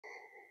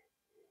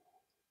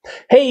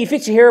Hey,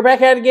 Fitzy here,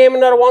 back at it again,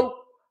 another one.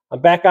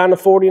 I'm back on the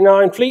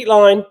 49 Fleet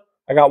line.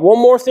 I got one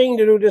more thing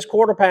to do this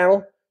quarter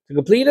panel. To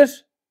complete it,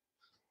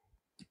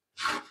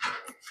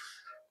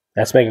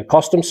 let's make a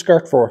custom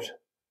skirt for it.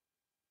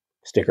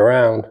 Stick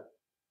around.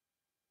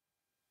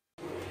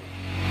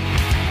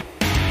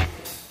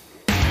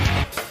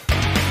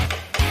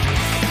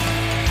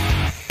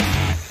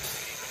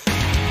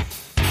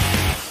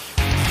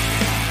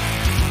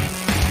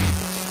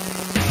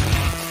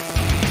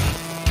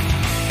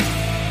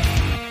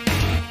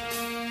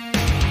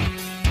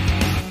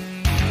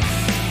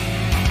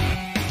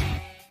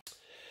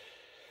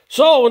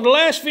 So, in the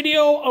last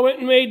video, I went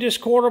and made this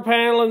quarter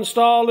panel,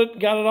 installed it,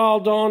 got it all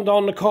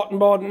done the cutting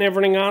board and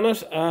everything on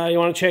it. You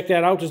want to check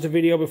that out, there's the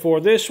video before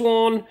this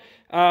one.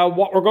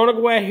 What we're going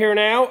to go at here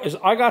now is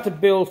I got to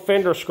build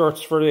fender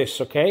skirts for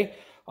this, okay?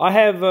 I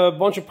have a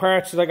bunch of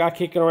parts that I got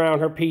kicking around,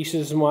 her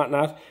pieces and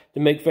whatnot, to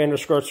make fender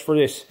skirts for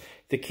this.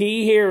 The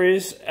key here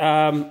is,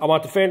 I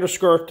want the fender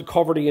skirt to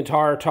cover the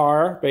entire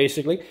tire,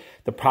 basically.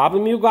 The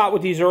problem you got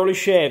with these early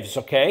Chevs,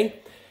 okay?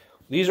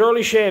 These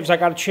early Chevs I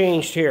got it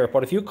changed here,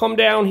 but if you come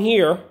down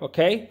here,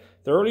 okay,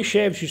 the early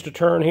Chevs used to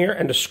turn here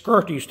and the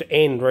skirt used to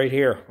end right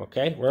here,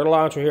 okay, right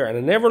along through here, and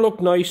it never looked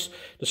nice.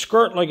 The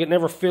skirt, like, it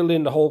never filled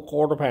in the whole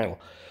quarter panel.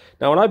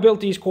 Now, when I built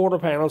these quarter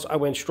panels, I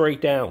went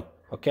straight down,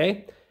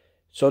 okay?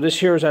 So this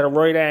here is at a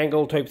right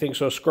angle type thing,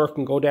 so a skirt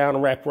can go down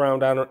and wrap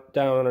around down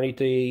underneath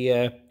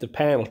the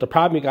panel. The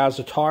problem you got is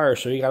the tire,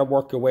 so you got to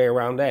work your way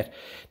around that.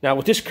 Now,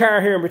 with this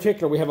car here in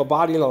particular, we have a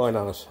body line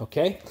on it,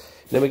 okay?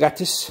 Then we got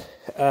this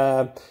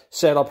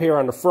set up here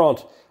on the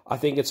front. I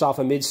think it's off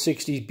a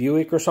mid-60s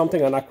Buick or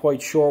something. I'm not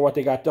quite sure what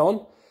they got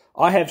done.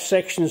 I have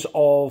sections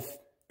of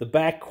the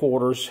back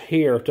quarters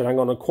here that I'm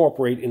going to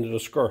incorporate into the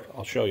skirt.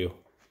 I'll show you.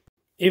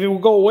 If you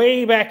go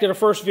way back to the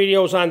first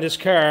videos on this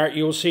car,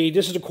 you will see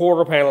this is the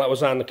quarter panel that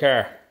was on the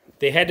car.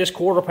 They had this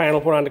quarter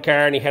panel put on the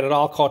car and he had it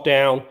all cut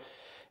down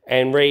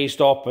and raised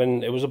up,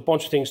 and it was a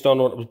bunch of things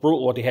done with it. It was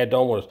brutal what they had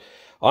done with it.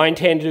 I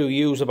intend to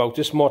use about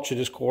this much of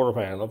this quarter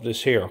panel, of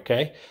this here,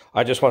 okay?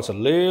 I just want a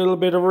little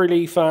bit of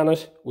relief on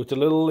it with the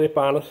little lip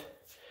on it.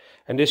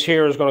 And this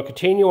here is going to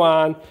continue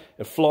on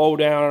and flow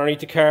down underneath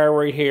the car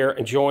right here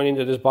and join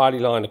into this body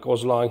line that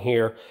goes along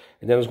here.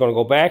 And then it's going to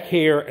go back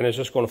here and it's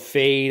just going to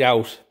fade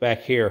out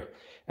back here.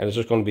 And it's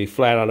just going to be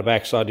flat on the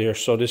back side here.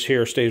 So this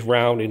here stays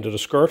round into the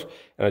skirt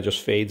and it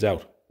just fades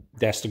out.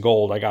 That's the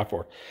gold I got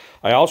for it.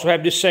 I also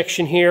have this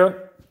section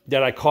here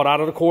that I cut out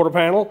of the quarter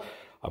panel.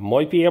 I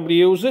might be able to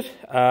use it.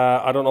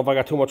 I don't know if I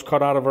got too much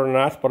cut out of it or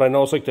not, but I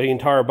know it's like the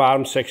entire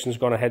bottom section is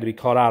going to have to be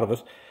cut out of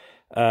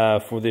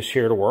it for this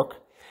here to work.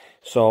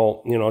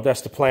 So, you know,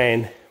 that's the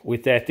plan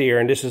with that there,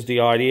 and this is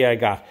the idea I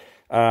got.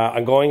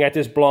 I'm going at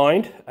this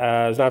blind.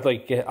 It's not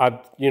like,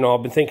 I've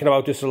been thinking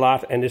about this a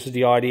lot, and this is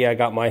the idea I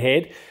got in my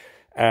head.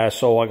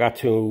 So I got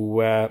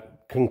to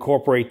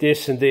incorporate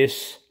this and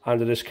this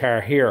onto this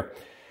car here.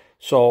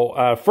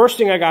 So first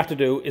thing I got to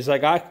do is I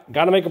got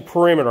to make a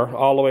perimeter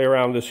all the way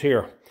around this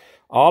here.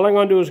 All I'm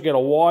going to do is get a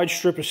wide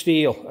strip of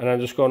steel, and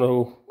I'm just going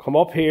to come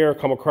up here,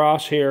 come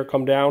across here,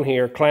 come down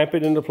here, clamp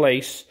it into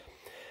place,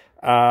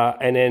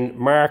 and then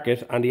mark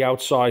it on the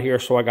outside here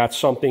so I got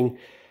something,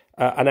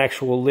 an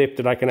actual lip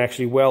that I can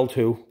actually weld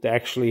to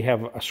actually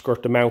have a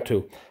skirt to mount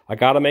to. I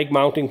got to make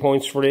mounting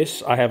points for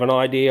this. I have an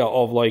idea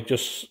of like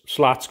just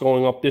slots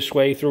going up this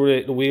way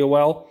through the wheel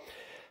well.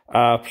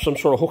 Some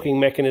sort of hooking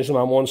mechanism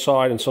on one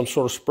side and some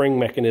sort of spring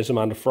mechanism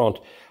on the front.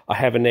 I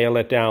haven't nailed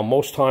that down.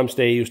 Most times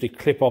they usually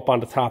clip up on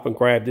the top and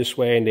grab this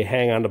way and they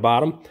hang on the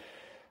bottom.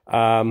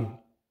 I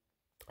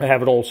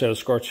have an old set of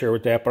skirts here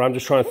with that, but I'm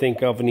just trying to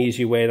think of an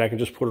easy way that I can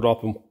just put it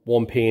up in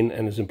one pin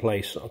and it's in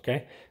place,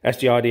 okay? That's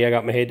the idea I got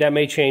in my head. That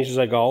may change as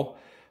I go,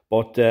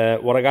 but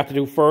what I got to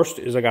do first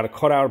is I got to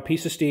cut out a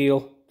piece of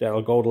steel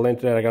that'll go the length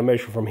of that. I got to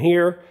measure from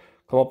here,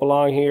 come up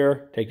along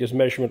here, take this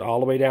measurement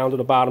all the way down to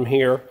the bottom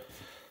here,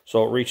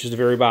 so it reaches the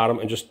very bottom,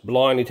 and just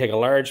blindly take a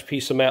large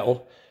piece of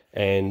metal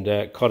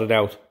and cut it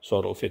out so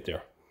it'll fit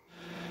there.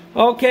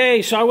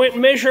 Okay, so I went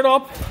and measured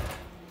up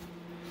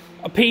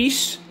a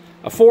piece,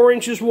 4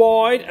 inches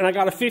wide, and I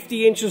got a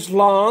 50 inches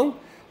long.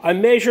 I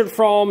measured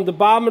from the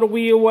bottom of the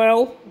wheel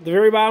well, the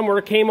very bottom where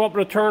it came up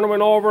and it turned and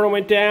went over and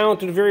went down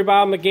to the very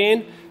bottom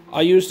again.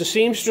 I used the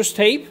seamstress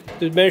tape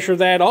to measure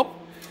that up.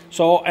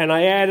 So, and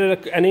I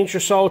added an inch or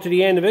so to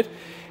the end of it,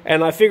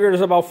 and I figured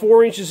it's about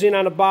 4 inches in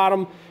on the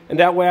bottom, and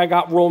that way I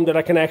got room that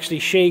I can actually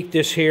shape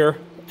this here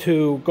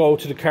to go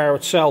to the car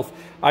itself.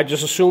 I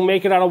just assume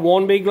make it out of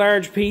one big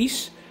large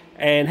piece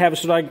and have it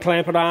so that I can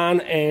clamp it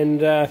on,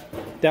 and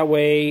that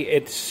way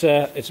it's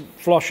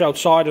flush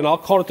outside, and I'll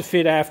cut it to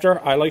fit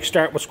after. I like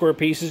starting with square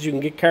pieces. You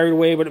can get carried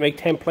away with it, make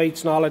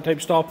templates and all that type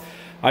of stuff.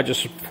 I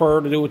just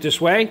prefer to do it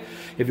this way.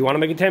 If you want to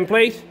make a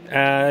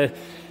template,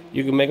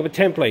 you can make up a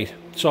template.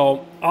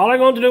 So all I'm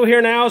going to do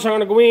here now is I'm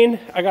going to go in.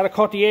 I got to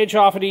cut the edge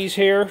off of these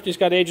here. Just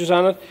got edges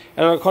on it.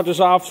 And I'm going to cut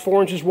this off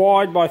 4 inches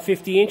wide by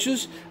 50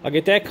 inches. I'll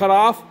get that cut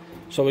off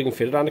so we can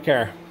fit it on the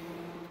car.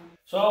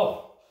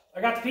 So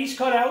I got the piece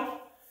cut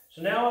out.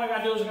 So now what I got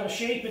to do is I got to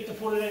shape it to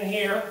put it in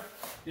here.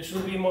 This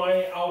will be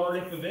my outer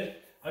lip of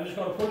it. I'm just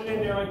going to put it in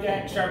there like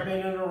that and start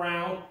bending it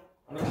around.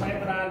 I'm going to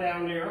clamp it on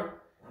down there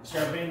and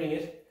start bending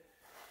it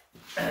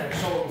so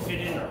it will fit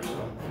in there.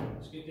 So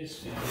let's get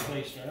this in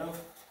place now.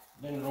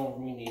 Bend it over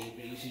me knee,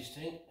 the easiest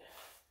thing.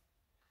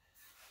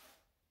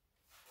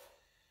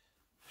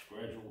 Just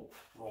gradual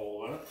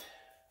roll on it.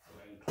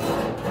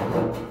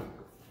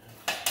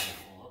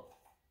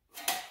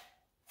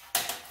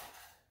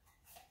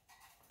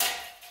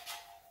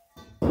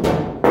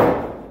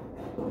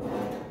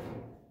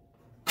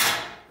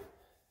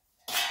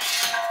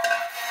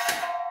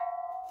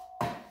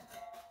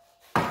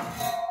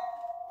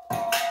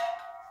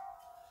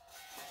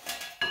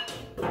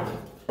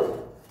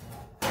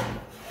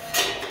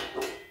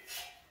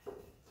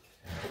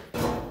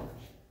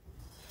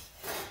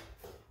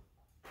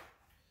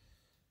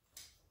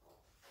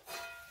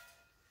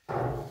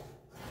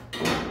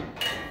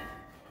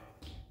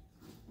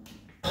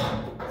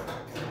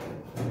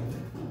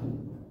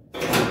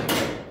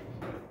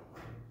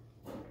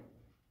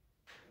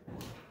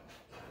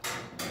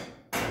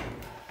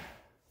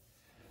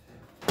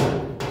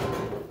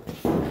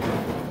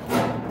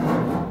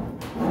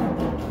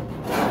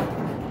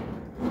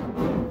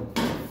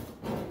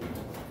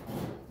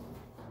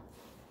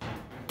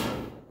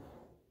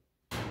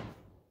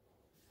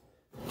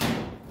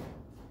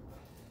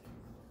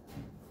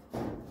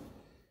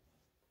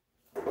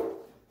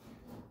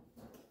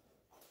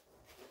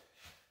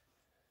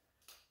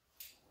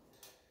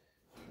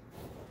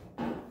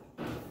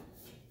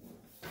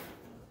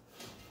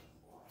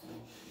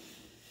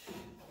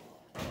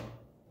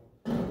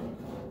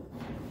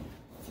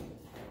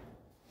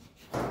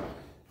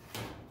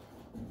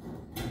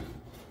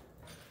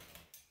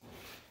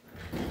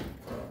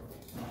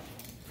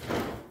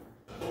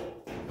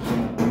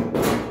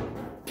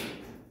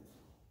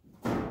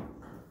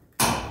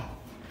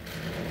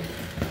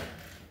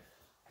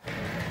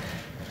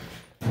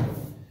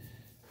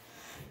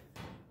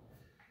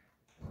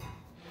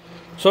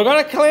 So I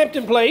got it clamped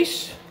in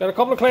place, got a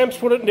couple of clamps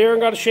put it in there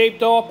and got it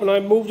shaped up, and I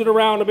moved it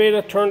around a bit,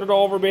 I turned it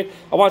over a bit.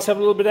 I want to have a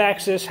little bit of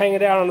access hanging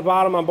down on the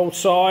bottom on both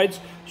sides,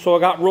 so I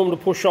got room to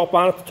push up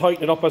on it to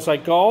tighten it up as I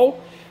go.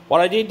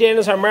 What I did then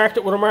is I marked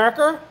it with a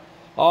marker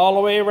all the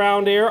way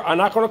around there. I'm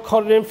not going to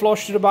cut it in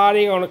flush to the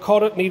body, I'm going to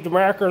cut it and leave the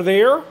marker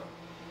there.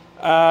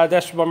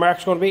 That's what my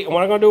marker's going to be. And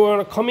what I'm going to do, I'm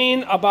going to come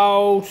in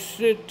about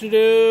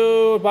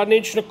an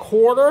inch and a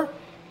quarter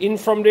in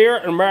from there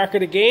and mark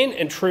it again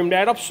and trim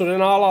that up. So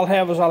then all I'll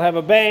have is I'll have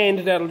a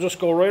band that'll just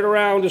go right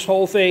around this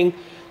whole thing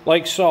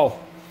like so.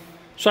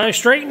 So I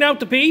straightened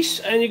out the piece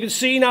and you can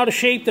see now the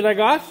shape that I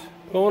got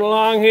going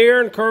along here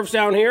and curves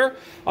down here.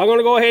 I'm going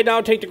to go ahead now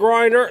and take the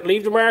grinder,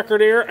 leave the marker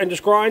there and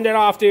just grind that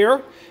off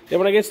there. Then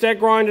when I get that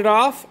grinded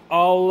off,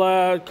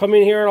 I'll come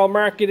in here and I'll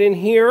mark it in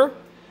here.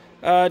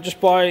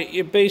 Just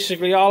by,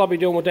 basically all I'll be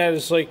doing with that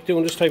is like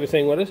doing this type of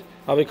thing with it.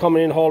 I'll be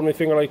coming in, holding my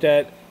finger like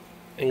that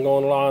and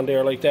going along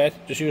there like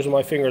that, just using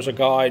my finger as a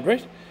guide,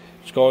 right?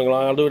 Just going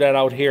along, I'll do that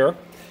out here.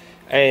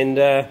 And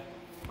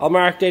I'll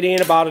mark that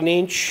in about an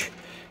inch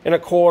and a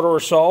quarter or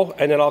so,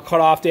 and then I'll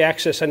cut off the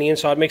excess on the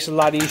inside. It makes it a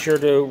lot easier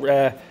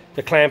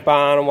to clamp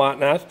on and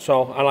whatnot.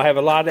 So, and I'll have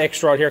a lot of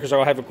extra out here because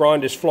I'll have to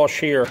grind this flush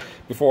here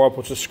before I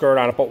put the skirt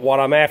on it. But what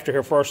I'm after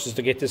here first is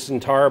to get this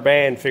entire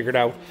band figured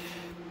out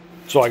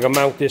so I can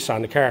mount this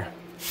on the car.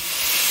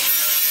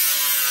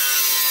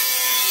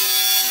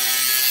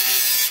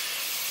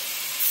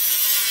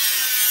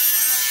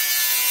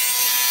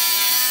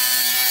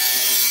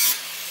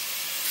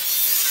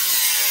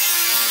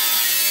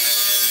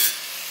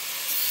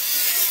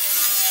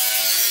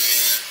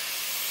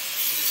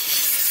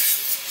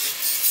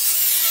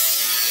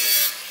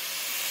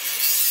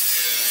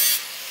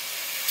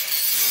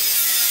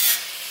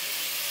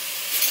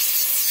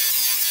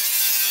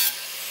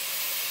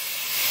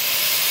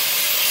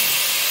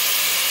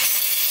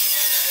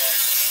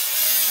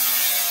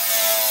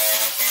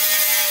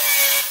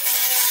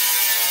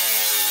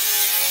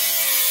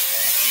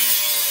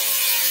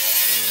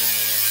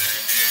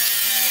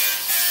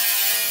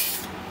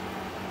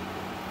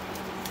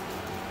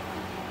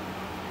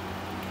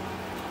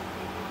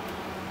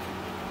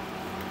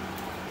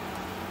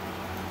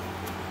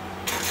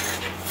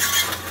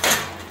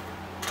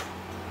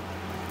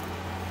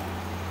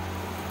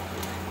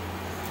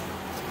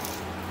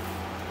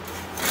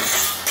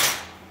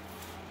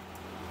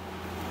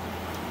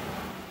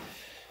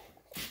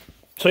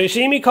 So you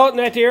see me cutting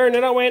that there, and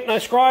then I went and I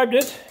scribed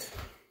it.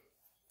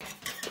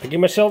 I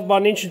give myself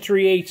about 1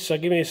 3/8. I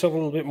give myself a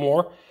little bit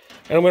more.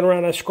 And I went around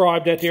and I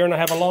scribed that there, and I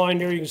have a line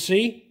there you can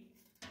see.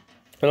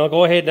 And I'll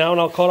go ahead now and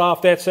I'll cut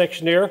off that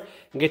section there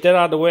and get that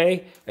out of the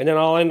way. And then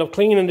I'll end up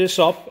cleaning this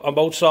up on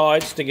both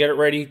sides to get it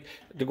ready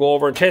to go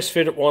over and test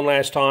fit it one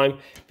last time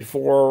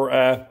before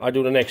I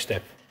do the next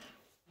step.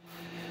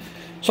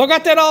 So I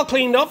got that all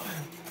cleaned up,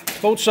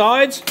 both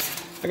sides.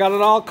 I got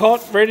it all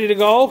cut, ready to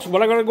go. So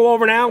what I'm going to go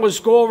over now is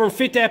go over and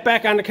fit that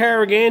back on the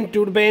car again,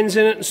 do the bends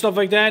in it and stuff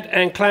like that,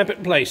 and clamp it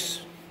in place.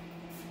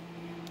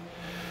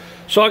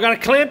 So I got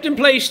it clamped in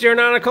place there.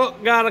 Now I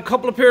got a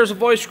couple of pairs of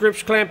vice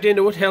grips clamped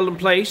into it, held in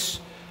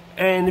place.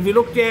 And if you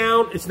look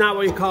down, it's not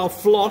what you call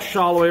flush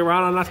all the way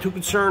around. I'm not too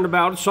concerned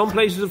about it. Some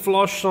places it's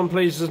flush, some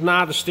places it's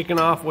not. It's sticking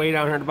off way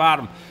down here at the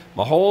bottom.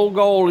 My whole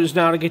goal is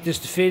now to get this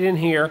to fit in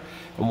here.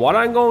 And what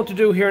I'm going to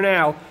do here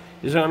now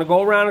is I'm going to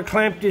go around and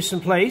clamp this in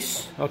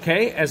place.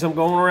 Okay, as I'm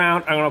going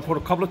around, I'm going to put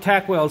a couple of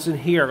tack welds in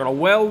here. I'm going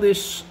to weld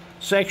this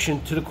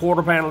section to the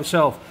quarter panel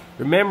itself.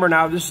 Remember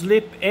now, this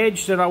lip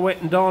edge that I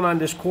went and done on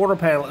this quarter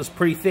panel is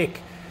pretty thick.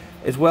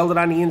 It's welded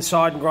on the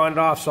inside and grinded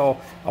off,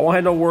 so I won't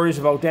have no worries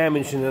about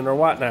damaging it or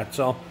whatnot.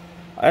 So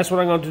that's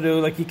what I'm going to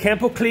do. Like, you can't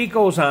put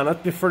clecos on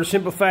it for the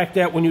simple fact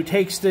that when you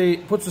puts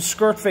the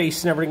skirt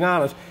face and everything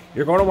on it,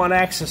 you're going to want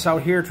access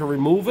out here to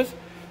remove it.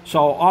 So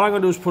all I'm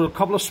going to do is put a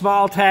couple of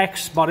small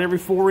tacks about every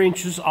 4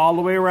 inches all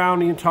the way around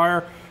the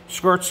entire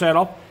skirt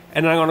setup,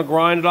 and then I'm going to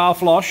grind it all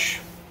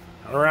flush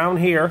around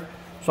here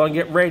so I can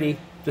get ready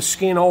to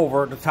skin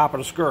over the top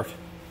of the skirt.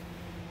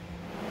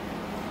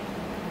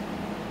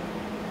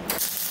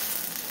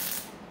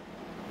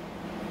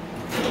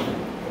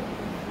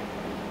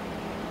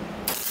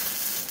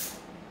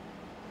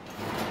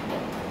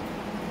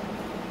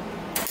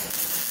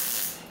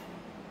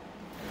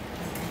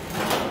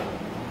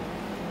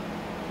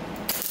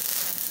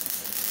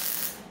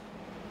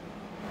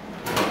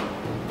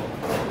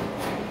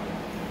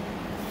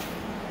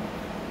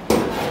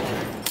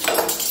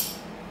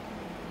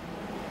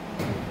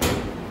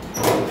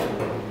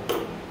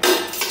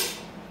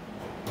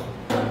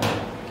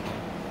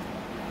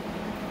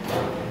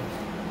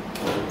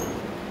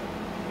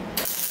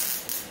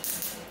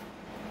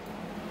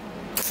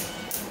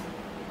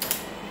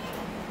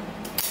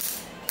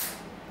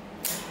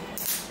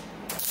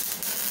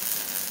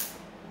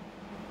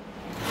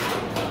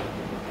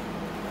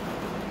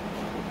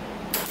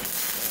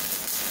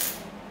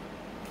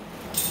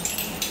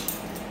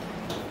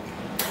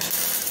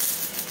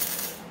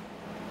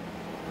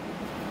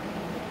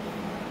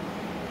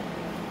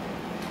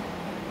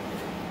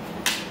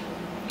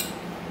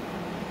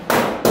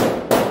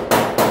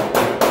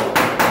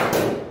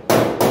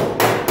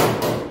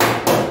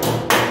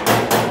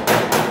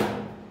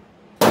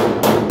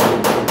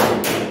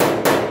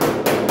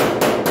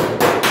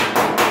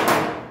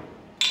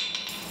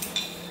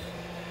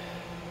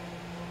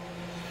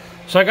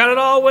 So I got it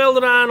all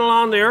welded on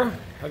along there.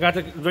 I got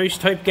the race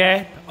type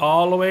gap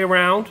all the way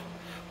around.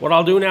 What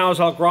I'll do now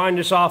is I'll grind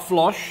this off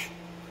flush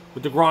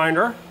with the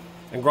grinder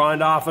and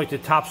grind off like the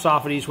tops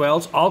off of these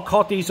welds. I'll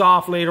cut these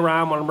off later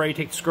on when I'm ready to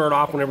take the skirt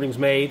off when everything's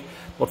made.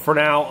 But for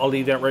now, I'll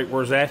leave that right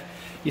where it's at.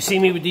 You see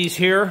me with these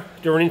here.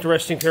 They're an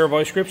interesting pair of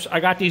vice grips. I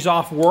got these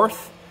off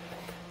Worth.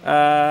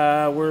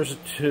 Where's it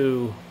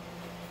to?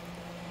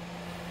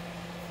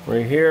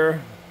 Right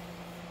here.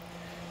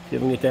 See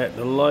if we can get that in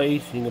the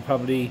light. You can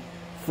probably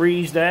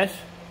freeze that.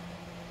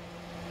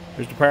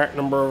 There's the part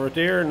number over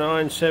there,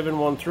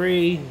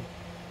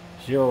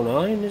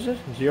 971309, is it?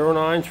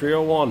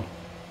 09301.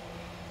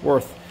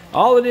 Worth.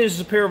 All it is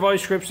a pair of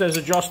vice grips that's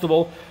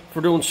adjustable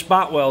for doing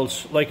spot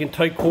welds, like in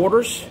tight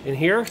quarters in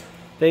here.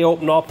 They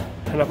open up,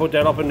 and I put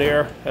that up in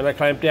there, and I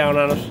clamp down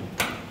on it,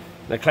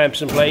 and it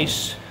clamps in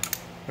place.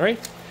 Alright?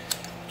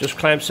 Just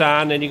clamps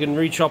on, and you can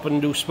reach up and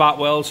do spot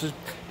welds. It's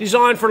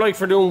designed for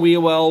doing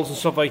wheel welds and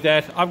stuff like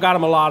that. I've got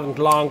them a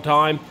long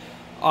time.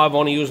 I've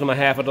only used them a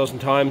half a dozen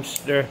times.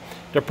 They're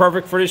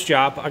perfect for this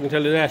job, I can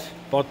tell you that.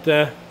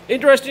 But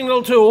interesting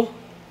little tool.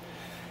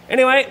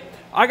 Anyway,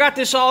 I got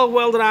this all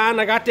welded on.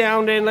 I got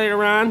down then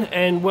later on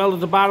and welded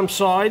the bottom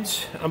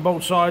sides on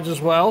both sides as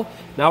well.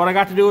 Now what I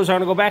got to do is I'm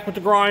going to go back with the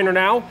grinder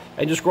now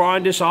and just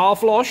grind this all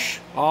flush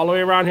all the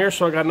way around here,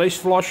 so I got a nice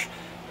flush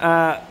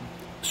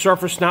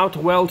surface now to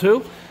weld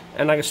to,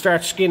 and I can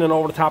start skinning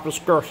over the top of the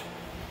skirt.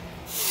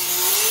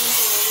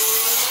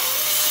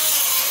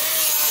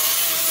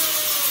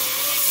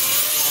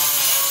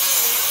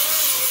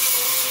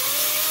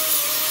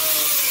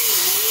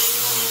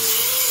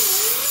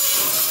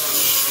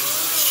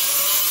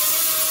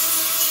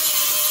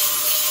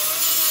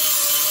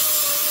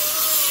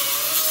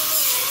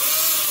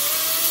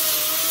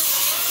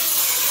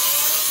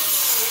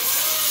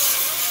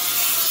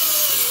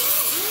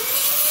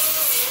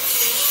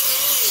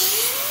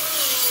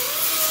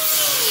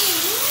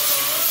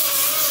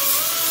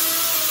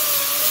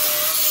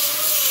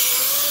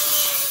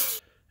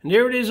 And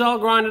there it is, all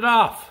grinded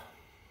off.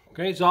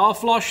 Okay, it's all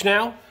flush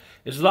now.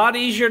 It's a lot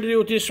easier to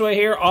do it this way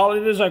here. All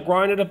it is, I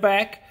grinded it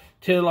back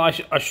till I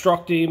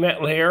struck the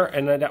metal here,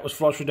 and then that was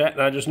flush with that,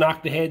 and I just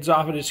knocked the heads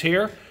off of this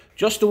here.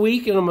 Just a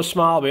weaken them a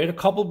small bit. A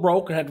couple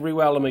broke and had to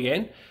re-weld them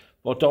again.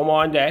 But don't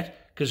mind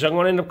that, because I'm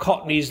going to end up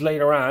cutting these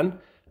later on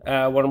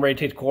when I'm ready to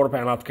take the quarter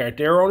panel off the cart.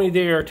 They're only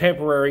there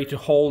temporary to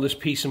hold this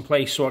piece in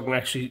place so I can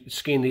actually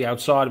skin the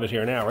outside of it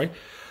here now, right?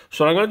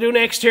 So what I'm going to do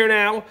next here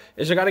now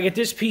is I got to get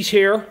this piece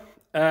here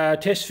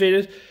test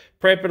fitted,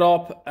 prep it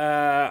up.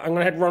 I'm going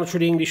to have to run it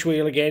through the English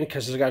wheel again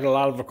because it's got a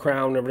lot of a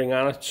crown and everything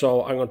on it.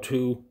 So I'm going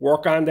to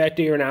work on that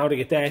there now to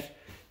get that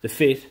to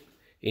fit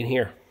in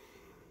here.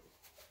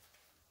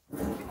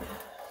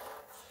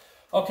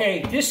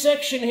 Okay, this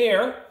section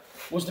here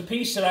was the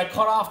piece that I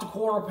cut off the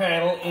quarter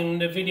panel in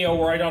the video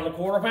where I done the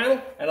quarter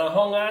panel, and I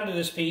hung on to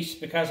this piece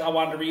because I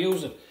wanted to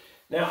reuse it.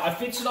 Now, I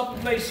fix it up in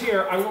place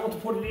here. I'm going to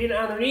put it in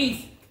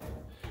underneath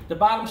the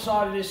bottom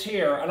side of this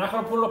here. I'm not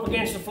going to put it up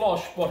against the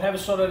flush, but have it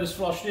so that it's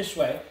flush this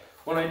way.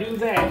 When I do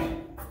that,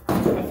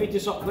 I fit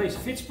this up in place. It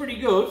fits pretty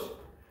good,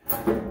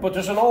 but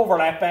there's an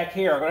overlap back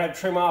here. I'm going to have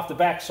to trim off the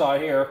back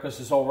side here because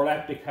it's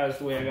overlapped because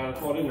the way I got it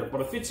put in there.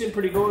 But it fits in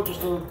pretty good,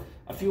 just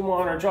a few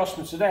minor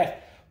adjustments to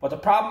that. But the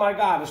problem I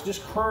got is this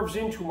curves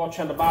in too much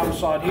on the bottom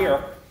side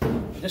here.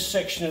 This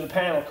section of the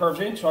panel curves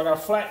in, so I got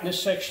to flatten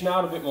this section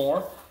out a bit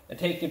more and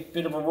take a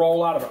bit of a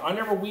roll out of it. I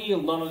never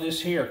wheeled none of this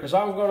here because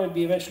I'm going to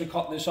be eventually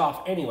cutting this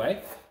off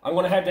anyway. I'm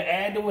going to have to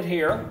add to it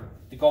here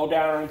to go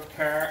down into the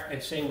car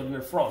and same with in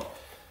the front.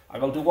 I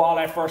will do all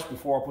that first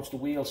before I put the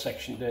wheel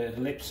section, the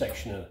lip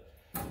section in it.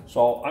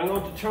 So I'm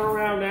going to turn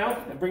around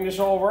now and bring this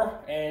over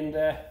and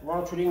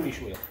run it through the English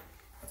wheel.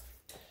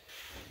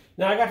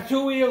 Now I got the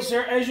two wheels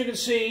there. As you can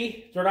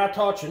see, they're not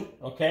touching,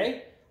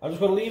 okay? I'm just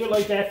going to leave it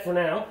like that for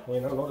now.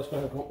 Wait, I know it's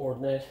going to go more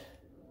than that.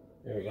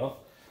 There we go.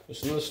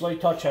 Just a little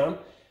slight touch on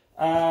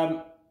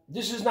them.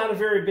 This is not a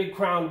very big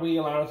crown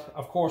wheel on it.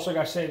 Of course, like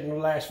I said in the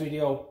last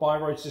video, by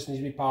rights this needs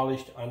to be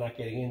polished. I'm not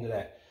getting into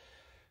that.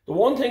 The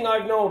one thing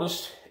I've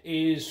noticed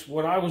is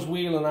when I was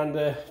wheeling on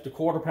the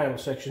quarter panel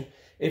section,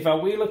 if I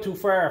wheel it too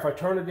far, if I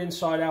turn it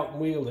inside out and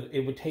wheel it,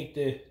 it would take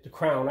the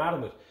crown out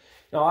of it.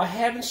 Now, I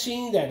haven't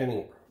seen that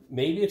anymore.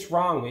 Maybe it's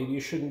wrong. Maybe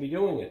you shouldn't be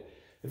doing it.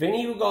 If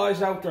any of you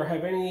guys out there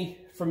have any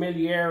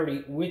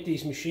familiarity with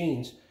these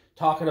machines,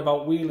 talking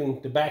about wheeling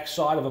the back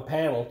side of a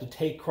panel to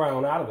take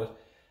crown out of it,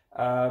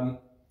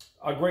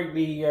 I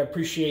greatly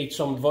appreciate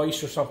some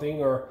advice or something,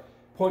 or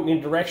point me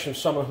in the direction of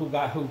someone who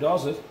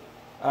does it.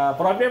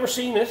 But I've never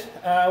seen it.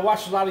 I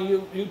watched a lot of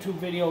YouTube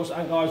videos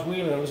on guys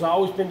wheeling, and it's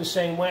always been the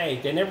same way.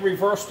 They never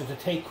reversed it to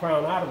take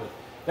crown out of it.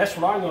 That's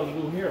what I'm going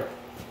to do here.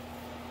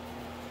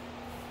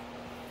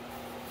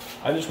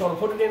 I'm just going to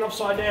put it in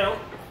upside down,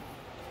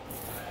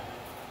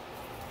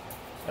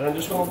 and I'm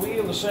just going to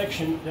wheel the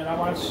section that I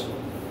want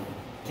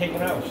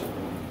taken out.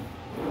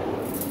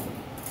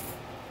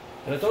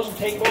 And it doesn't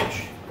take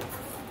much.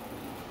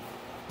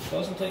 It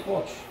doesn't take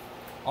much.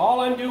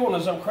 All I'm doing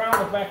is I'm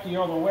crowning it back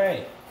the other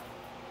way.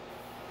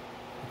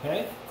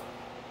 Okay?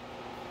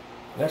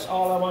 That's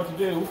all I want to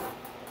do.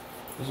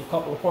 There's a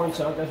couple of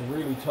points on it that's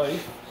really tight,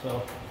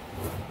 so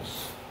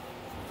just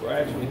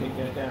gradually take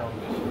that down a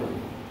bit.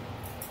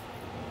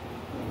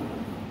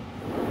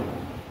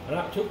 I'm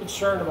not too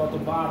concerned about the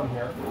bottom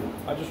here.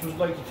 I just would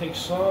like to take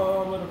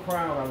some of the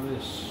crown out of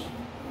this.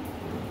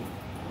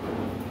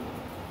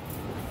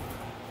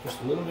 Just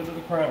a little bit of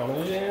the crown.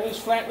 And it's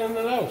flattening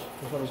it out.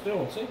 That's what it's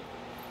doing, see?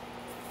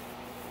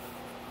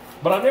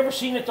 But I've never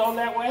seen it done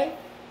that way.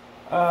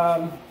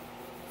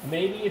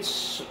 Maybe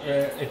it's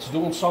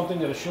doing something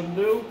that it shouldn't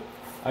do.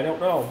 I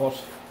don't know,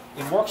 but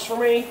it works for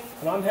me,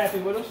 and I'm happy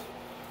with it.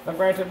 Now,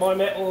 granted,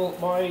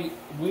 my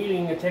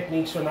wheeling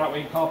techniques are not what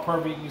you call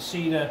perfect. You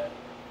see the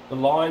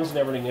lines and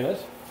everything in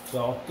it.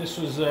 So this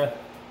was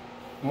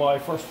my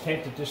first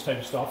attempt at this type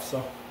of stuff.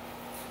 So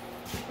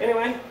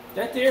anyway,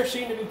 that there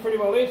seemed to be pretty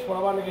well it. What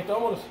I want to get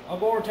done with it. I'll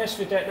go over and test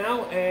fit that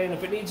now, and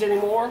if it needs any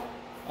more,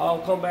 I'll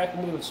come back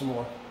and wheel it some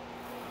more.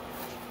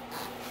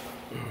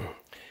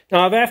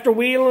 Now, after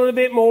wheeling it a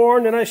bit more,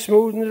 and then I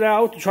smoothed it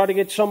out to try to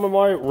get some of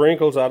my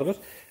wrinkles out of it.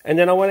 And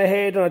then I went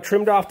ahead and I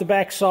trimmed off the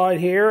back side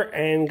here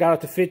and got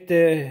it to fit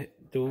the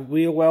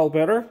wheel well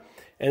better.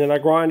 And then I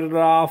grinded it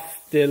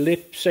off the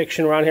lip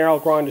section around here. I'll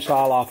grind this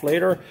all off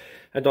later.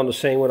 I've done the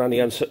same one on the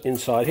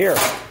inside here.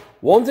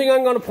 One thing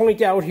I'm going to point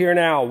out here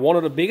now, one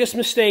of the biggest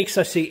mistakes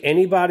I see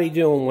anybody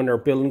doing when they're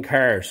building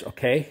cars,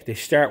 okay? They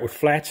start with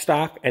flat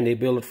stock and they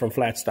build it from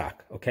flat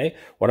stock, okay?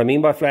 What I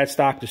mean by flat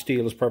stock, the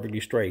steel is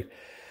perfectly straight.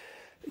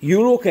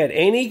 You look at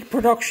any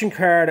production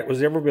car that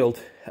was ever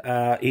built,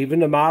 even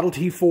the Model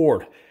T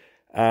Ford,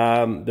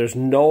 there's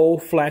no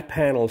flat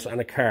panels on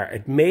a car.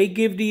 It may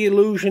give the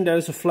illusion that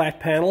it's a flat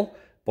panel,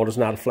 but it's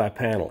not a flat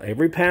panel.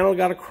 Every panel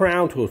got a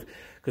crown to it.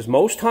 Because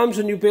most times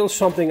when you build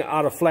something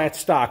out of flat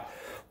stock,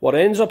 what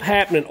ends up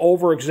happening,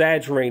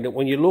 over-exaggerating, that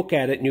when you look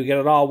at it and you get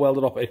it all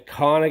welded up, it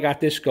kind of got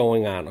this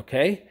going on,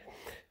 okay?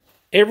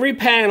 Every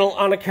panel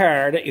on a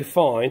car that you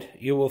find,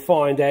 you will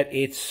find that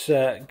it's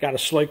got a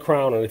slight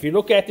crown on it. If you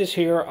look at this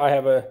here, I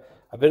have a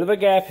bit of a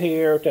gap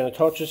here, then it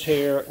touches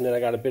here, and then I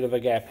got a bit of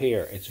a gap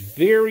here. It's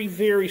very,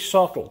 very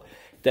subtle.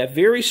 That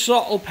very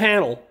subtle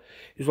panel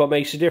is what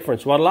makes the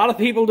difference. What a lot of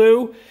people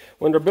do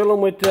when they're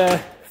building with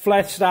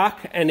flat stock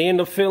and they end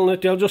up filling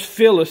it, they'll just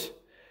fill it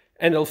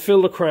and they'll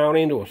fill the crown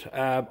into it.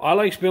 I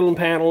like building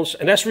panels,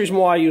 and that's the reason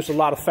why I use a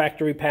lot of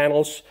factory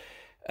panels.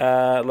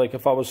 Like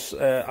if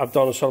I've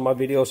done in some of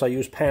my videos, I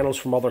use panels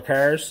from other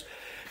cars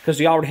because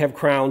they already have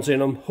crowns in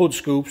them, hood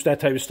scoops, that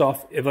type of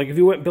stuff. If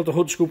you went and built a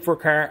hood scoop for a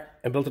car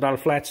and built it out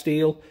of flat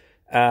steel,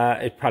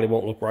 it probably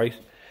won't look right.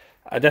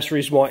 That's the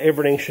reason why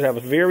everything should have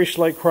a very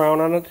slight crown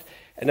on it,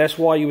 and that's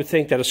why you would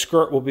think that a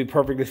skirt will be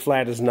perfectly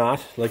flat. It's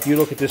not. Like you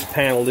look at this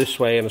panel this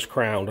way and it's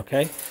crowned,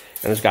 okay?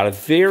 And it's got a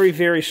very,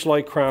 very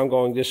slight crown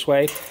going this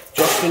way,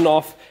 just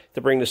enough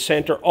to bring the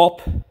center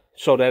up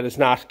so that it's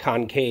not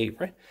concave,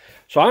 right?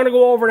 So I'm going to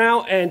go over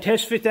now and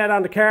test fit that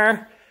on the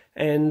car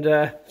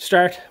and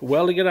start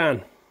welding it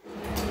on.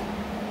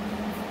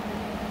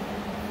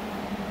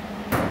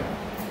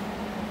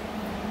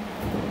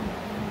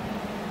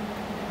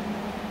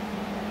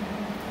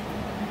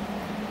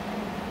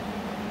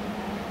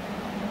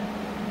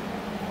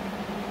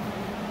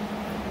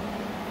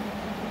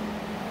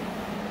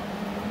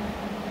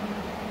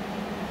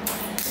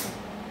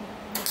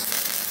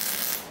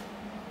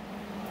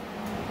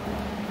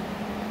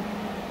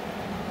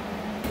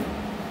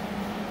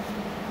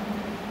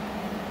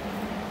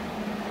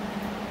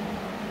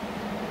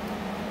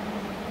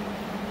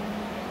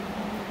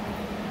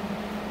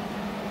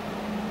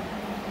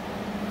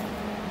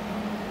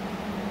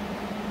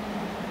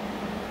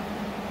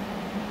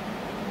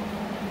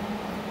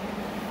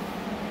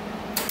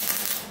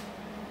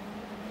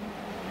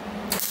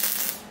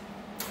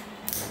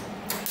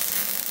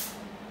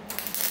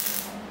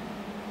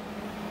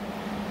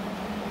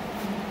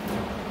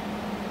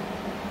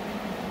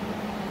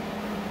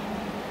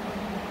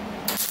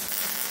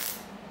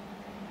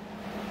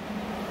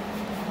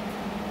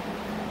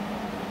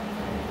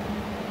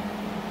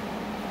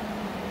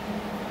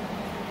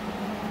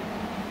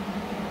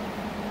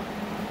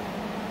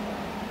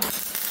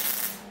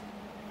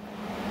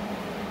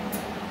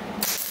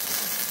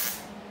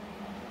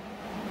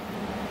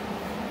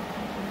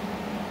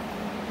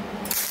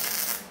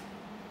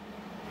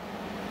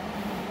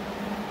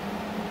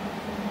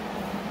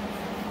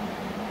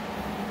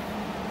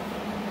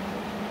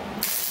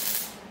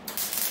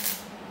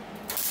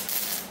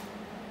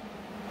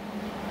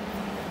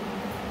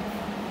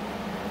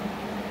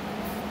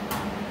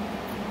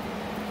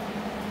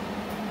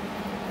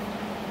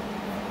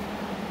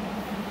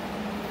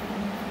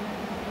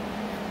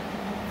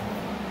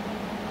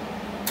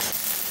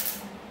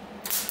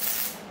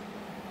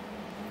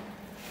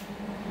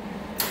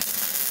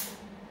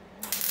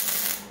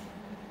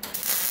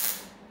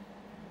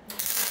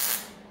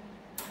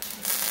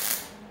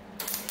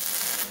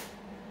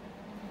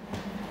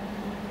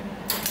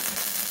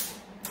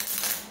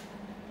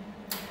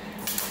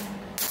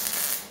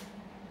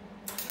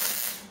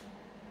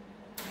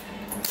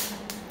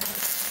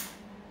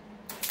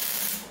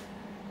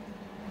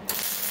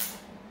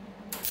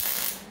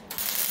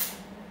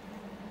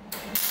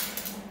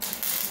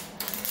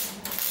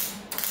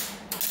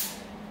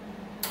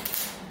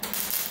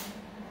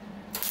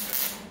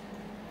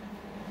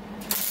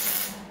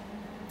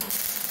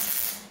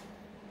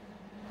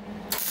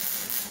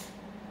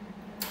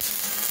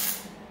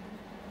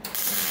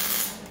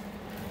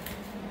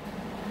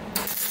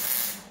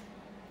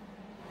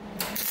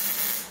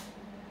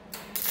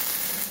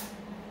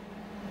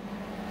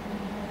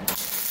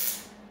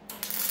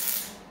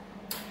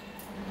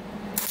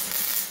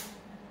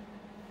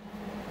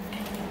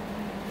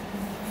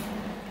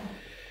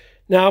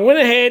 Now I went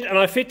ahead and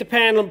I fit the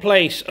panel in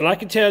place, and I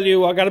can tell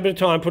you I got a bit of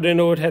time put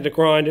into it, had to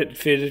grind it,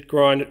 fit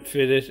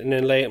it, and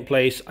then lay it in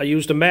place. I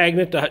used a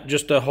magnet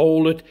just to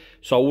hold it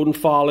so it wouldn't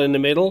fall in the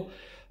middle.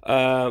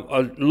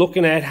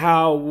 Looking at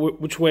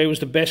which way was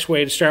the best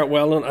way to start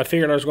welding, I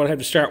figured I was going to have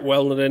to start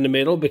welding it in the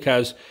middle,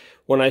 because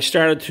when I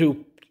started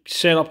to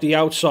set up the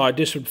outside,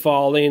 this would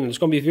fall in. It's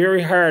going to be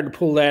very hard to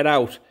pull that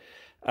out.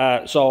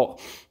 So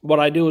what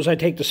I do is I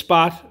take the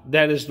spot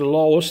that is the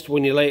lowest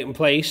when you lay it in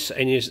place,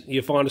 and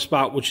you find a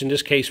spot, which in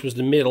this case was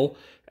the middle,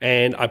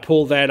 and I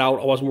pulled that out.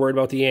 I wasn't worried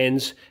about the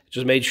ends,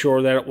 just made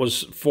sure that it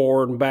was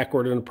forward and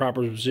backward in the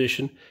proper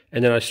position,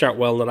 and then I start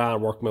welding it on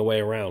and work my way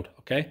around.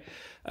 Okay,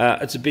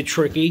 it's a bit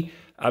tricky.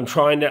 I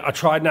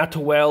tried not to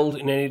weld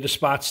in any of the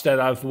spots that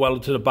I've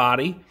welded to the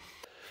body.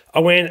 I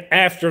went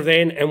after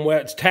then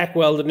and tack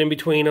welded in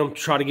between them to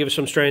try to give it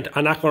some strength.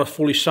 I'm not going to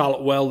fully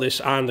solid weld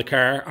this on the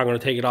car. I'm going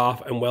to take it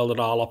off and weld it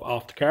all up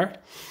off the car.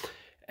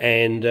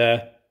 And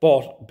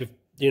but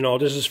you know,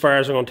 this is as far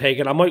as I'm going to take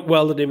it. I might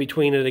weld it in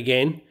between it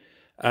again,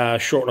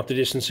 shorten up the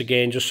distance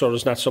again, just so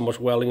there's not so much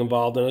welding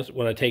involved in it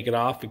when I take it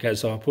off,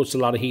 because if it puts a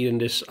lot of heat in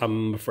this,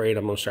 I'm afraid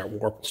I'm going to start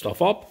warping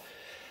stuff up.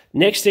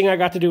 Next thing I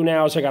got to do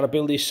now is I got to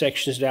build these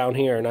sections down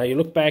here. Now you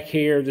look back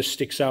here, this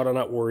sticks out, I'm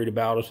not worried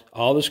about it.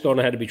 All this is going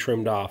to have to be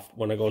trimmed off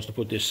when I goes to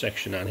put this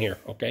section on here,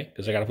 okay?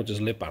 Because I got to put this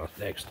lip on it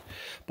next.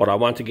 But I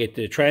want to get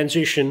the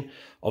transition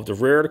of the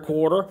rear of the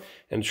quarter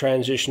and the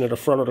transition of the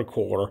front of the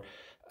quarter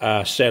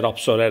set up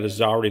so that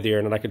it's already there,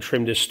 and then I can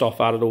trim this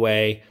stuff out of the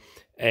way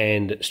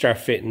and start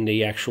fitting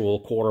the actual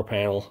quarter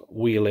panel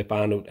wheel lip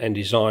on it and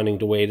designing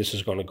the way this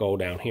is going to go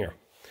down here.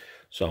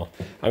 So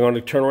I'm going to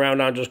turn around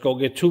now and just go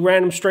get 2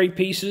 random straight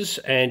pieces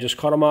and just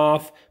cut them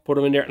off, put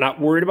them in there. Not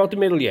worried about the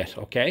middle yet,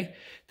 okay?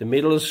 The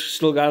middle has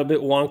still got a bit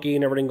wonky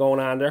and everything going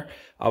on there.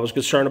 I was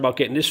concerned about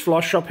getting this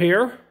flush up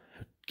here,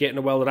 getting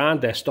it welded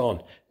on. That's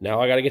done.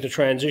 Now I got to get the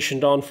transition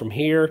done from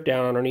here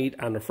down underneath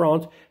on the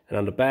front and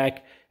on the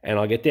back, and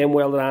I'll get them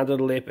welded onto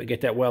the lip and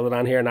get that welded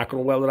on here. I'm not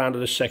going to weld it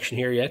onto this section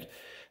here yet.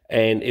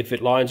 And if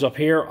it lines up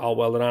here, I'll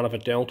weld it on. If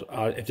it don't,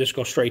 if this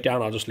goes straight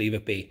down, I'll just leave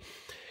it be.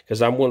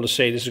 Because I'm willing to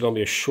say this is going to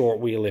be a short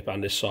wheel lip on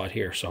this side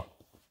here. So,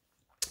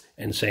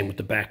 and same with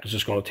the back, it's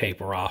just going to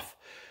taper off.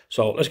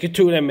 So let's get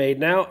 2 of them made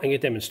now and get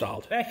them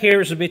installed. Back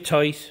here is a bit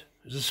tight.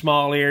 It's a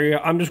small area.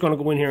 I'm just going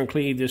to go in here and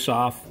cleave this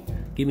off.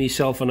 Give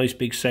myself a nice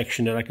big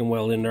section that I can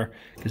weld in there,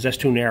 because that's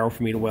too narrow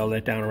for me to weld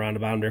that down around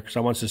the bottom there, because I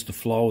want this to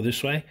flow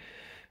this way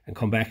and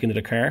come back into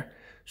the car.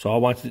 So I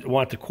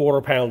want the quarter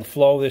panel to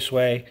flow this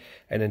way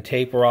and then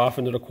taper off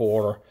into the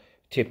quarter,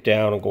 tip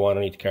down and go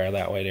underneath the car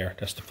that way there.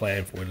 That's the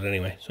plan for it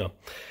anyway. So,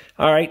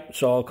 all right,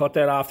 so I'll cut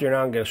that off there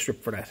now and get a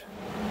strip for that.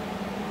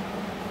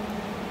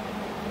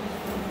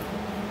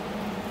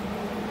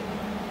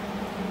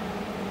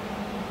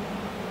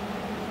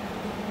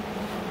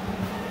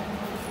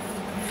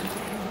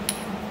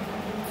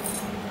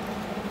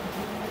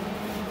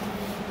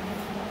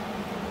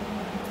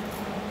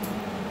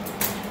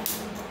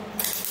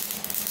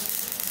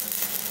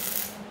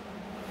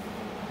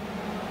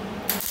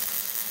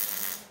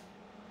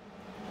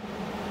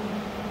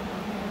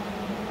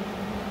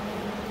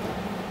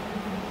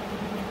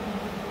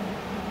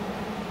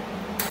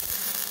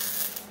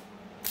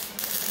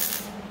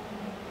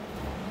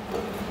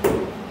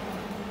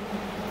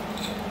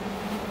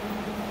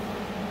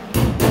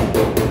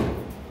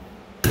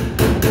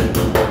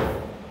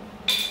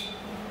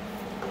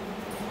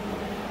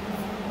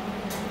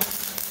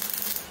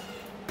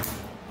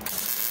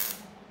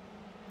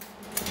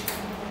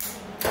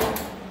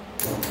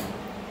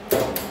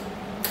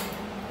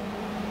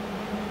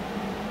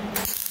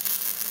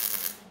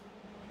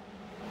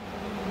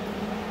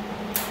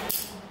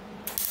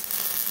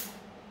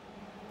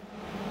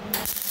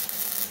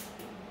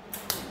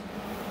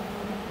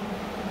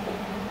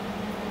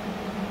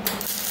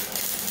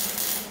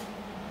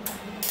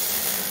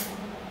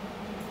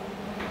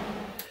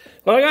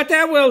 Well, I got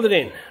that welded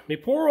in. My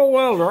poor old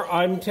welder,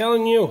 I'm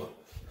telling you,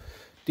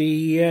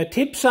 the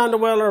tips on the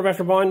welder,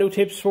 after buying new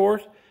tips for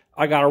it,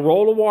 I got a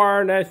roll of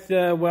wire in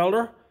that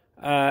welder,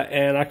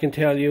 and I can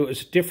tell you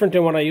it's different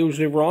than what I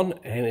usually run,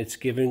 and it's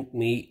giving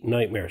me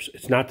nightmares.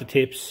 It's not the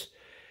tips.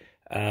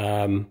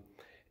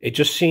 It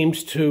just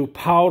seems to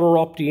powder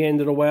up the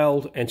end of the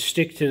weld and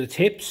stick to the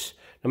tips,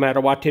 no matter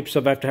what tips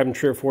I've after having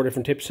 3 or 4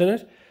 different tips in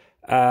it.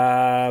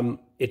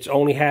 It's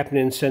only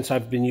happening since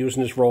I've been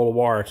using this roll of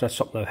wire. It's not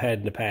something I've had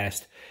in the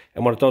past.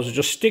 And what it does is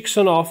just sticks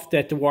enough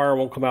that the wire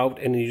won't come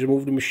out, and you just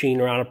move the machine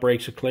around, it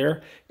breaks it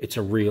clear. It's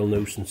a real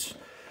nuisance.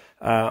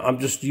 I'm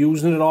just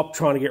using it up,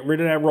 trying to get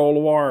rid of that roll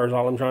of wire is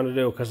all I'm trying to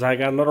do, because I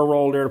got another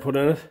roll there to put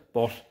in it,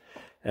 but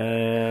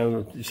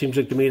it seems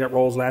like to me that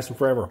roll's lasting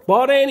forever.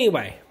 But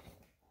anyway,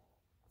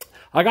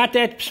 I got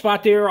that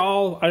spot there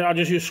I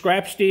just used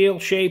scrap steel,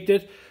 shaped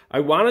it.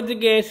 I wanted to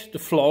get the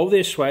flow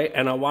this way,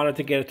 and I wanted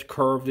to get it to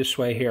curve this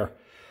way here.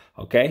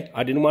 Okay,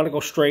 I didn't want to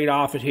go straight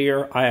off it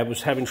here. I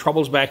was having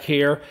troubles back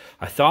here.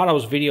 I thought I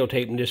was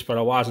videotaping this, but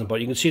I wasn't. But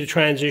you can see the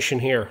transition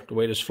here, the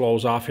way this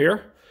flows off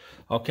here.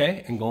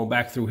 Okay, and going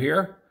back through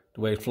here,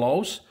 the way it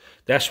flows.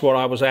 That's what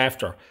I was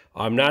after.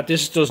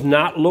 This does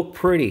not look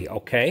pretty,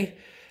 okay?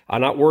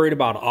 I'm not worried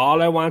about it.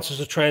 All I want is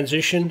a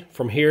transition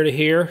from here to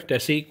here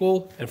that's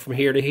equal, and from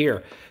here to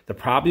here. The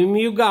problem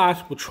you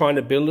got with trying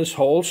to build this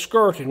whole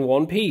skirt in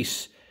one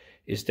piece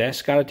is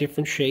that's got a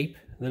different shape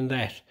than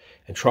that.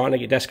 And trying to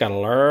get, that's got a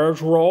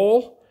large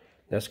roll,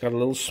 that's got a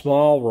little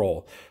small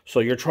roll. So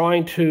you're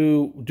trying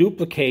to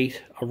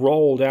duplicate a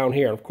roll down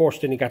here. And of course,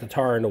 then you got the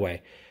tire in the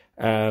way.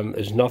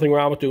 There's nothing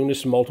wrong with doing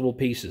this in multiple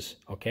pieces,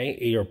 okay?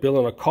 You're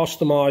building a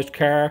customized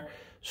car,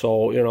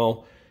 so, you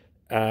know,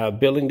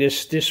 building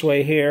this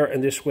way here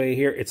and this way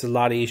here, it's a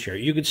lot easier.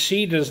 You can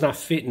see that it's not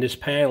fitting this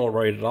panel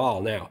right at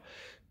all now,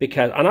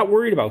 because I'm not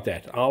worried about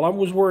that. All I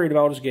was worried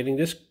about is getting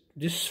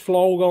this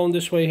flow going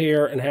this way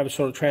here and have a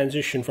sort of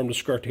transition from the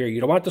skirt to here.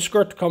 You don't want the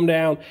skirt to come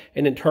down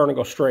and then turn and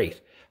go straight,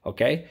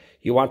 okay?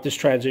 You want this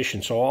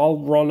transition. So I'll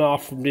run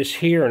off from this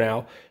here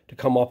now to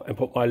come up and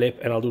put my lip,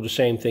 and I'll do the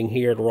same thing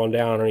here to run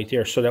down underneath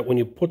here, so that when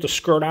you put the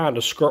skirt on,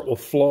 the skirt will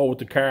flow with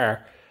the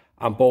car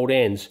on both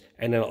ends,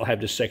 and then it'll have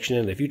this section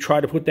in it. If you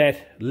try to put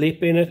that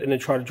lip in it and then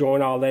try to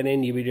join all that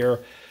in, you'll be there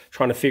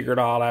trying to figure it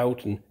all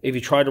out. And if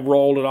you try to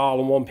roll it all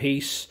in one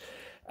piece,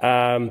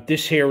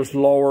 this here is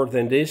lower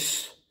than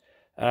this.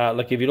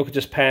 Like if you look at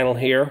this panel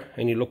here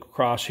and you look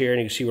across here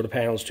and you can see where the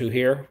panel's to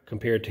here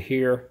compared to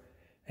here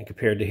and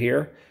compared to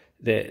here,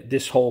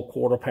 this whole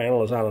quarter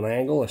panel is on an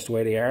angle. That's the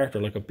way they are.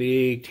 They're like a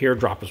big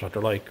teardrop is what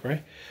they're like,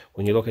 right?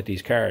 When you look at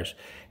these cars.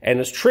 And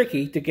it's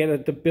tricky to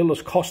get to build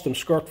a custom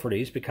skirt for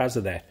these because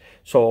of that.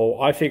 So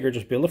I figure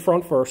just build the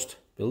front first,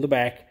 build the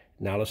back,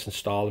 now let's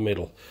install the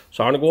middle.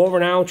 So I'm going to go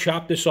over now and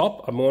chop this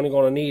up. I'm only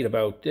going to need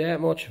about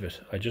that much of it.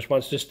 I just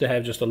want this to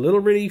have just a little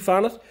relief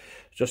on it,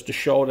 just to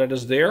show that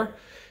it's there.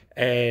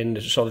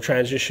 And so the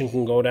transition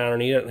can go down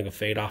underneath it and it can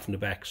fade off in the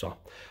back. So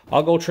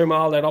I'll go trim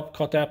all that up,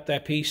 cut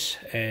that piece,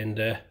 and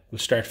we'll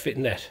start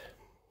fitting that.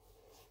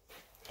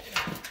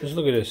 Just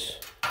look at this.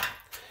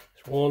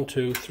 It's 1,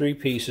 2, 3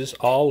 pieces,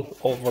 all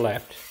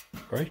overlapped,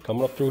 right?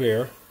 Coming up through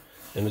here,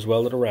 and it's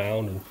welded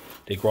around, and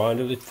they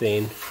grinded it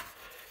thin.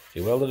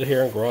 They welded it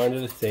here and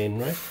grinded it thin,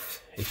 right?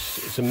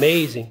 It's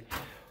amazing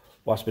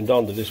what's been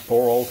done to this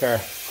poor old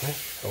car.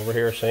 Right? Over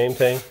here, same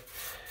thing,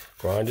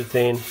 grinded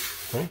thin,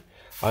 right?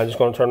 I'm just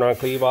going to turn around and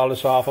cleave all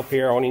this off up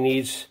here. Only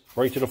needs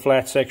right to the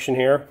flat section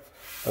here.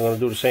 I'm going to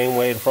do the same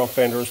way the front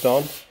fender is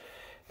done.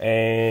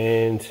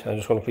 And I'm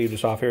just going to cleave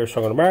this off here. So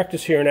I'm going to mark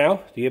this here now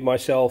to give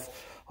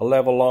myself a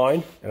level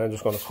line. And I'm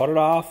just going to cut it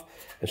off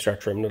and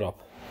start trimming it up.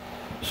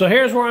 So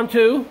here's where I'm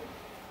to.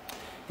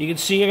 You can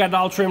see I got it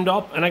all trimmed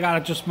up and I got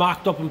it just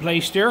mocked up and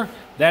placed there.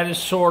 That is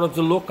sort of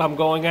the look I'm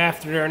going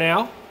after there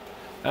now.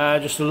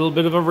 Just a little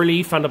bit of a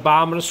relief on the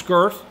bottom of the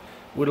skirt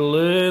with a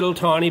little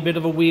tiny bit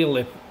of a wheel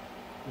lip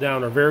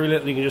down there. Very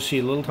little. You can just see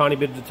a little tiny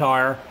bit of the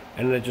tire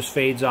and then it just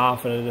fades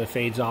off and then it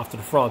fades off to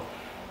the front.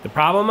 The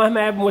problem I'm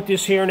having with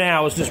this here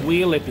now is this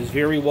wheel lip is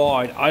very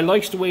wide. I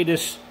like the way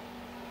this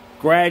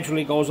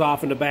gradually goes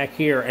off in the back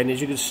here, and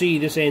as you can see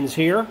this ends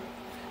here,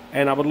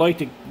 and I would like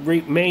to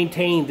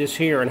maintain this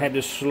here and have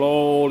this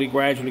slowly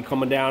gradually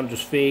coming down,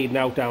 just fading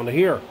out down to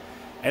here.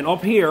 And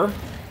up here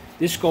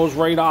this goes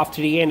right off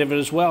to the end of it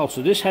as well,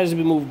 so this has to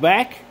be moved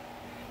back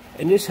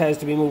and this has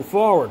to be moved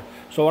forward.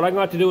 So what I'm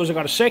going to do is I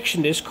got to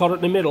section this, cut it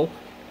in the middle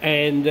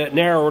and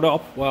narrow it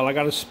up. Well, I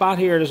got a spot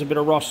here, there's a bit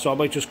of rust, so I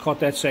might just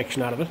cut that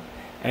section out of it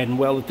and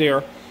weld it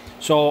there.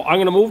 So I'm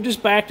going to move this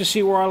back to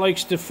see where I like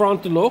the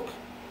front to look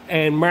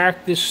and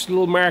mark this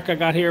little mark I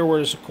got here where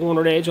there's a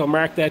cornered edge. I'll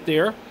mark that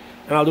there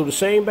and I'll do the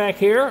same back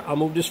here. I'll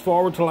move this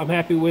forward till I'm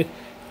happy with,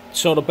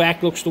 so the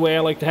back looks the way I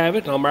like to have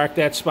it. I'll mark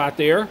that spot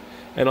there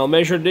and I'll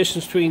measure the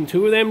distance between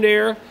two of them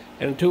there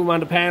and two of them on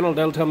the panel.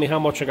 That'll tell me how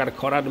much I got to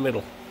cut out in the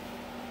middle.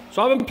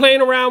 So I've been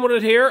playing around with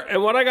it here,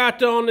 and what I got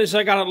done is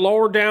I got it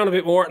lowered down a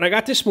bit more, and I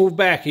got this moved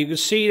back. You can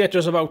see that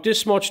there's about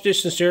this much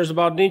distance there. There's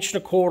about 1.25 inches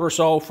or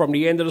so from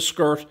the end of the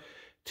skirt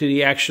to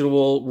the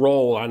actual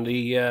roll on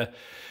the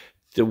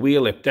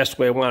wheel lip. That's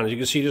the way I want it. You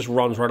can see this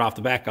runs right off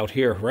the back out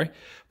here, right?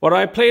 But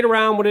I played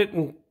around with it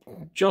and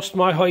just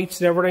my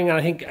heights and everything, and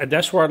I think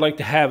that's where I'd like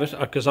to have it,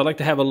 because I like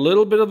to have a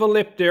little bit of a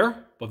lip there,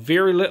 but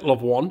very little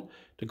of one,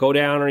 to go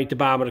down underneath the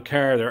bottom of the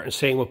car there, and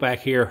same with back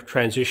here,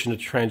 transition to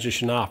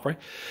transition off, right?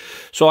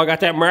 So I got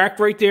that marked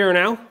right there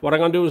now. What I'm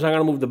going to do is I'm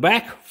going to move the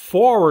back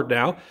forward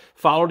now,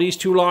 follow these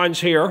two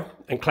lines here,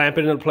 and clamp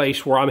it in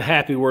place where I'm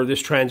happy where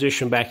this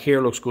transition back here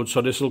looks good.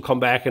 So this will come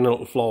back and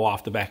it'll flow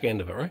off the back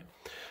end of it, right?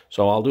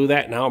 So I'll do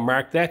that now,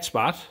 mark that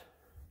spot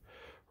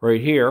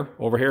right here,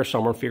 over here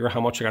somewhere, and figure out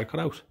how much I got to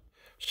cut out.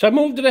 So I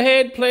moved it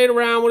ahead, played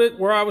around with it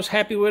where I was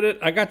happy with it.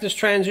 I got this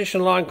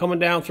transition line coming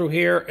down through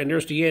here, and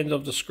there's the end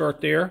of the skirt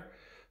there.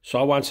 So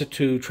I want it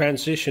to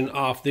transition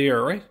off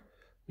there, right?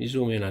 Let me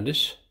zoom in on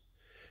this.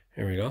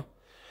 Here we go.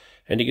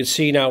 And you can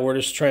see now where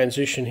this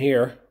transition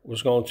here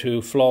was going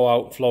to flow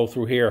out, flow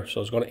through here. So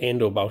it's going to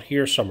end to about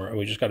here somewhere. And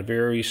we just got a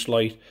very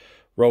slight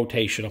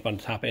rotation up on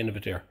the top end of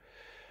it there.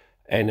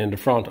 And in the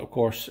front, of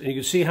course. And you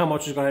can see how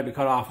much is going to be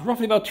cut off.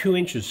 Roughly about 2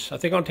 inches. I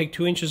think I'll take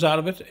 2 inches out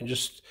of it and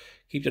just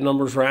keep the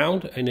numbers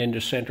round and then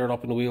just center it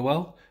up in the wheel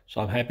well.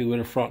 So I'm happy with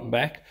it front and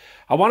back.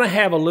 I want to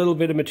have a little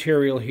bit of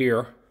material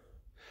here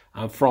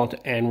on front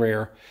and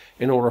rear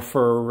in order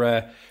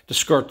for the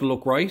skirt to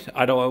look right.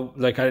 I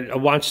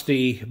want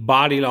the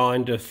body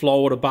line, the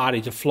flow of the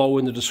body to flow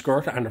into the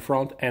skirt on the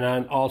front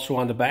and also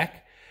on the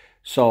back.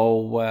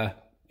 So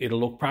it'll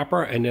look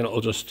proper, and then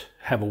it'll just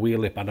have a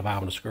wheel lip on the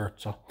bottom of the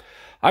skirt. So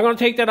I'm going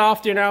to take that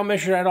off there now,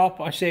 measure that up.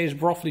 I say it's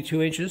roughly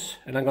 2 inches,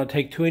 and I'm going to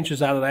take 2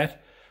 inches out of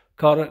that,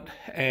 cut it,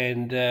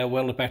 and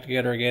weld it back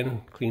together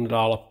again, clean it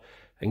all up,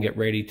 and get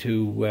ready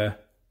to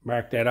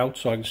mark that out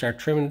so I can start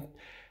trimming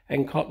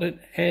and cutting it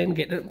and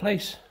getting it in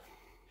place.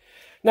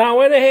 Now I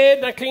went ahead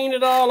and I cleaned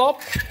it all up.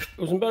 It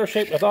was in better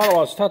shape than I thought it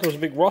was. I thought there was a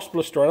big rust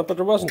blister on it, but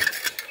there wasn't.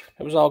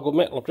 It was all good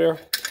metal up there.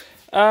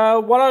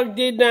 What I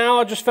did now,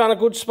 I just found a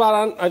good spot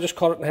on it. I just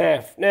cut it in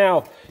half.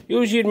 Now,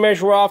 usually you'd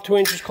measure off 2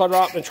 inches, cut it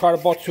off, and try to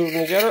butt two of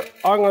them together.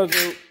 I'm going to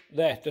do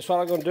that. That's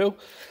what I'm going to do.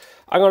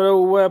 I'm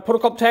going to put a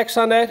couple tacks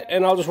on that,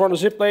 and I'll just run a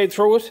zip blade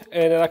through it,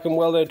 and then I can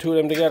weld the two of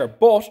them together.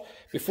 But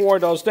before I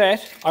does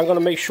that, I'm going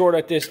to make sure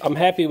that I'm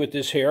happy with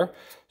this here.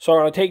 So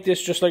I'm going to take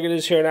this just like it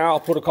is here now. I'll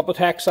put a couple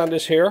tacks on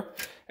this here,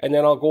 and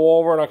then I'll go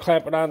over and I'll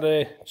clamp it on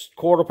the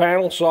quarter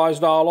panel, size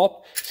it all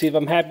up, see if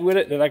I'm happy with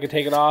it. Then I can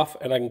take it off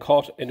and I can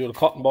cut and do the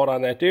cutting board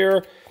on that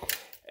there,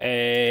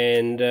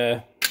 and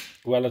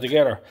weld it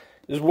together.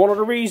 This is one of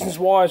the reasons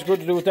why it's good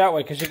to do it that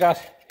way, because you got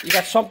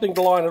something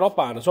to line it up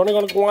on. It's only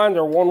going to go on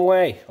there one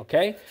way,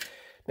 okay?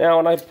 Now,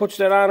 when I put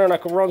that on there and I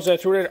can run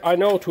that through there, I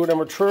know two of them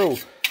are true.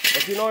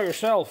 But you know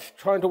yourself,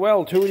 trying to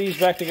weld two of these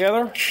back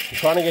together,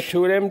 trying to get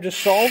two of them just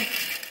so,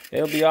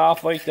 they'll be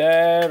off like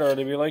that, or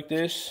they'll be like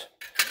this.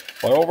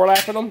 By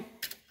overlapping them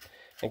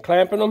and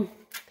clamping them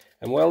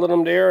and welding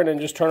them there, and then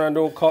just turn on the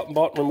old cutting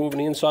button, removing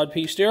the inside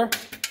piece there,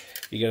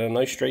 you get a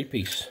nice straight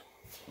piece.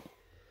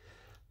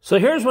 So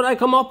here's what I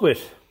come up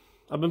with.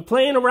 I've been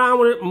playing around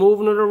with it,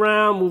 moving it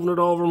around, moving it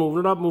over, moving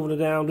it up, moving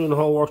it down, doing the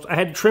whole works. I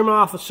had to trim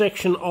off a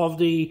section of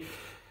the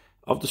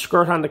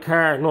skirt on the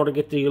car in order to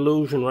get the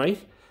illusion right.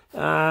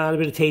 A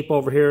bit of tape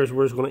over here is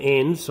where it's going to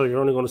end, so you're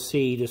only going to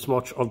see this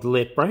much of the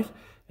lip, right?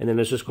 And then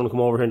it's just going to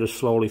come over here and just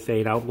slowly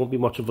fade out. Won't be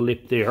much of a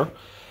lip there.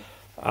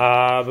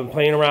 I've been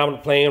playing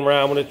around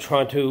with it,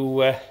 trying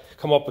to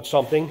come up with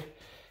something.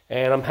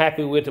 And I'm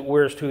happy with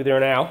where it's to there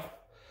now.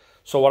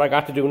 So what I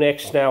got to do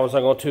next now is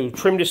I'm going to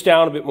trim this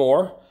down a bit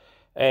more.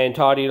 and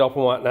tidy it up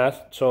and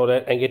whatnot, so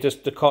that, and get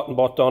the cutting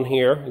butt done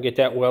here and get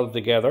that welded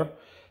together.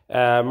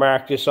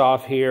 Mark this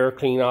off here,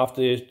 clean off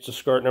the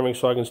skirt and everything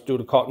so I can do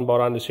the cutting butt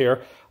on this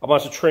here. I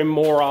want to trim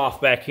more off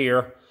back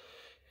here.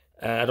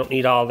 I don't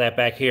need all that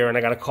back here, and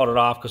I got to cut it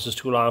off because it's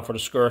too long for the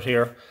skirt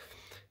here.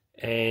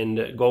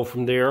 And go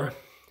from there,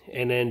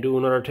 and then do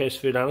another test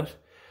fit on it.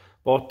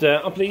 But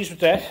I'm pleased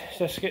with that.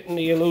 That's getting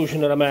the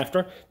illusion that I'm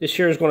after. This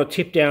here is going to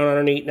tip down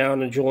underneath now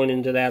and then join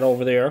into that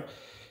over there.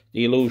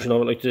 The illusion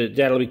of it, like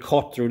that'll be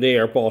cut through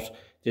there, but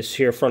this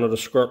here front of the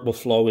skirt will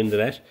flow into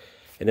that.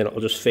 And then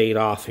it'll just fade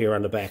off here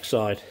on the back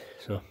side.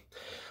 So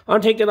I'll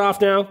take that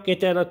off now,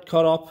 get that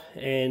cut up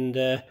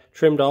and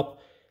trimmed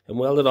up and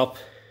welded up,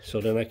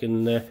 so then I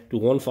can do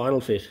one final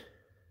fit.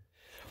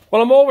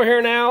 Well, I'm over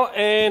here now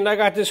and I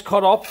got this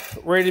cut up,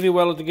 ready to be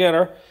welded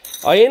together.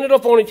 I ended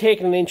up only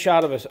taking an inch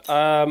out of it.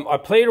 I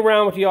played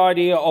around with the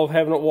idea of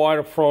having it wide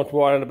up front,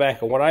 wide on the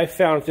back, and what I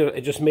found,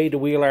 it just made the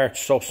wheel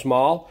arch so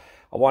small.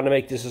 I wanted to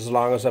make this as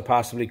long as I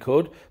possibly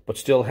could, but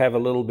still have a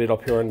little bit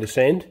up here on this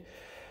end.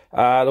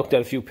 I looked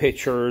at a few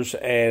pictures,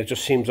 and it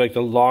just seems like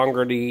the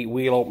longer the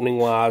wheel opening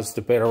was,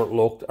 the better it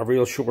looked. A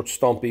real short,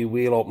 stumpy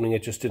wheel opening,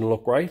 it just didn't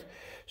look right.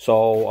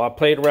 So I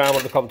played around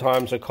with it a couple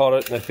times. I cut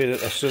it and I fit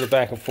it. I stood it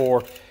back and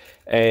forth,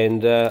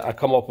 and I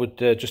come up with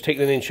just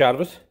taking an inch out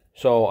of it.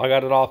 So I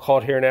got it all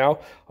cut here now.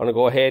 I'm gonna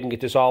go ahead and get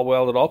this all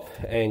welded up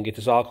and get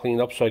this all cleaned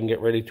up so I can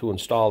get ready to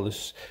install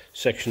this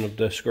section of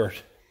the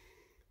skirt.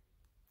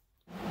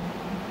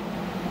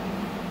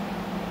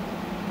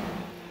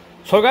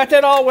 So I got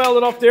that all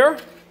welded up there.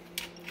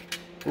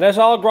 And that's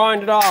all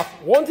grinded off.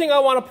 One thing I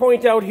want to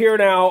point out here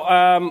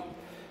now,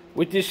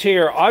 with this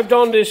here, I've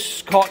done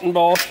this cut and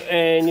butt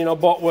and, you know,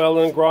 butt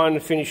welding, grind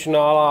and finishing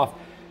all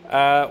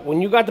off.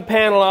 When you got the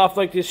panel off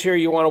like this here,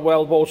 you want to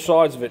weld both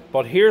sides of it.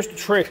 But here's the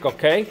trick,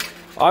 okay?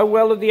 I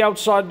welded the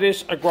outside of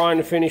this, I grind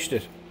and finished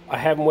it. I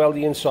haven't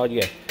welded the inside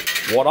yet.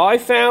 What I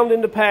found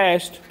in the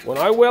past, when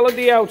I welded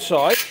the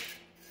outside,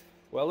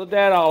 welded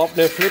that all up,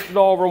 then flipped it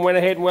over and went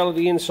ahead and welded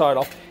the inside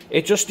up,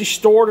 it just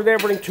distorted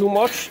everything too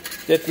much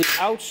that the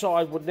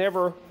outside would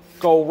never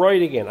go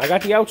right again. I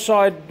got the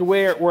outside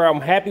where I'm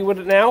happy with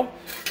it now.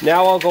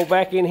 Now I'll go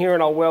back in here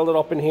and I'll weld it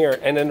up in here.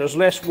 And then there's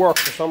less work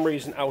for some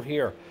reason out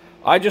here.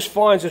 I just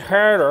find it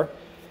harder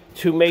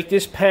to make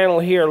this panel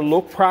here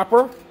look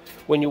proper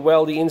when you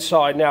weld the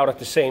inside and out at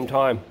the same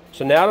time.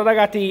 So now that I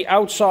got the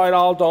outside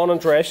all done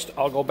and dressed,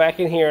 I'll go back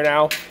in here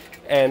now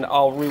and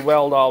I'll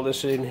re-weld all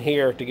this in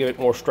here to give it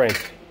more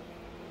strength.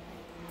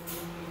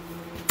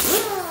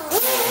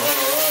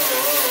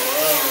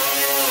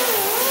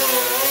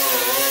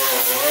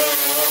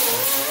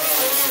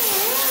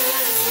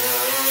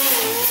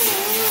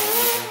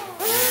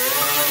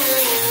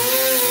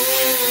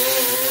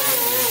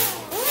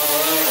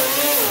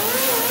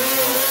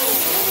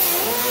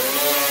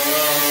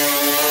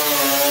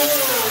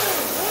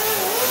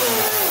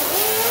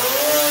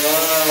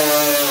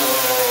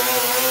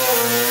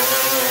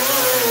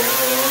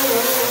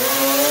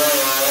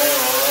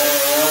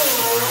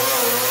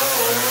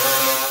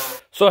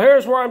 So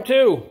here's where I'm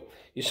to.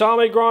 You saw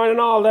me grinding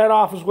all that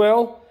off as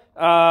well.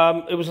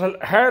 It was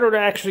harder to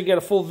actually get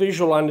a full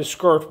visual on the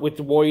skirt with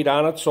the wide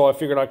on it, so I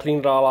figured I'd clean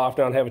it all off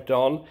now and have it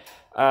done.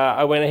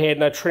 I went ahead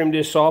and I trimmed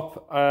this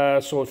up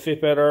so it fit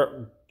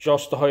better,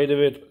 just the height of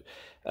it.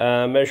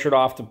 Measured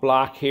off the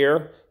block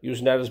here,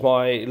 using that as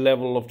my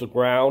level of the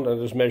ground, and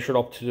just measured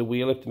up to the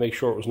wheel to make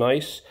sure it was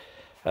nice.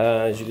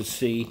 As you can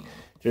see,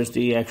 there's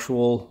the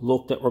actual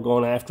look that we're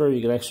going after.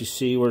 You can actually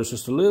see where there's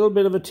just a little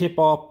bit of a tip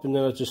up and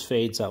then it just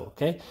fades out,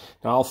 okay?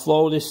 Now I'll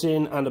flow this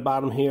in on the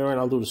bottom here, and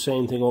I'll do the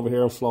same thing over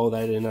here and flow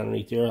that in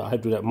underneath there. I have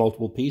to do that in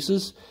multiple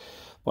pieces,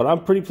 but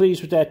I'm pretty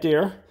pleased with that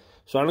there.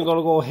 So I'm going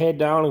to go ahead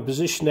down and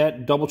position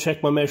that, double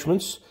check my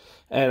measurements,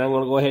 and I'm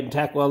going to go ahead and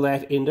tack weld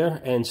that in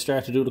there and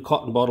start to do the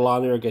cotton bottle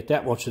on there and get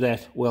that much of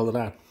that welded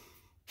on.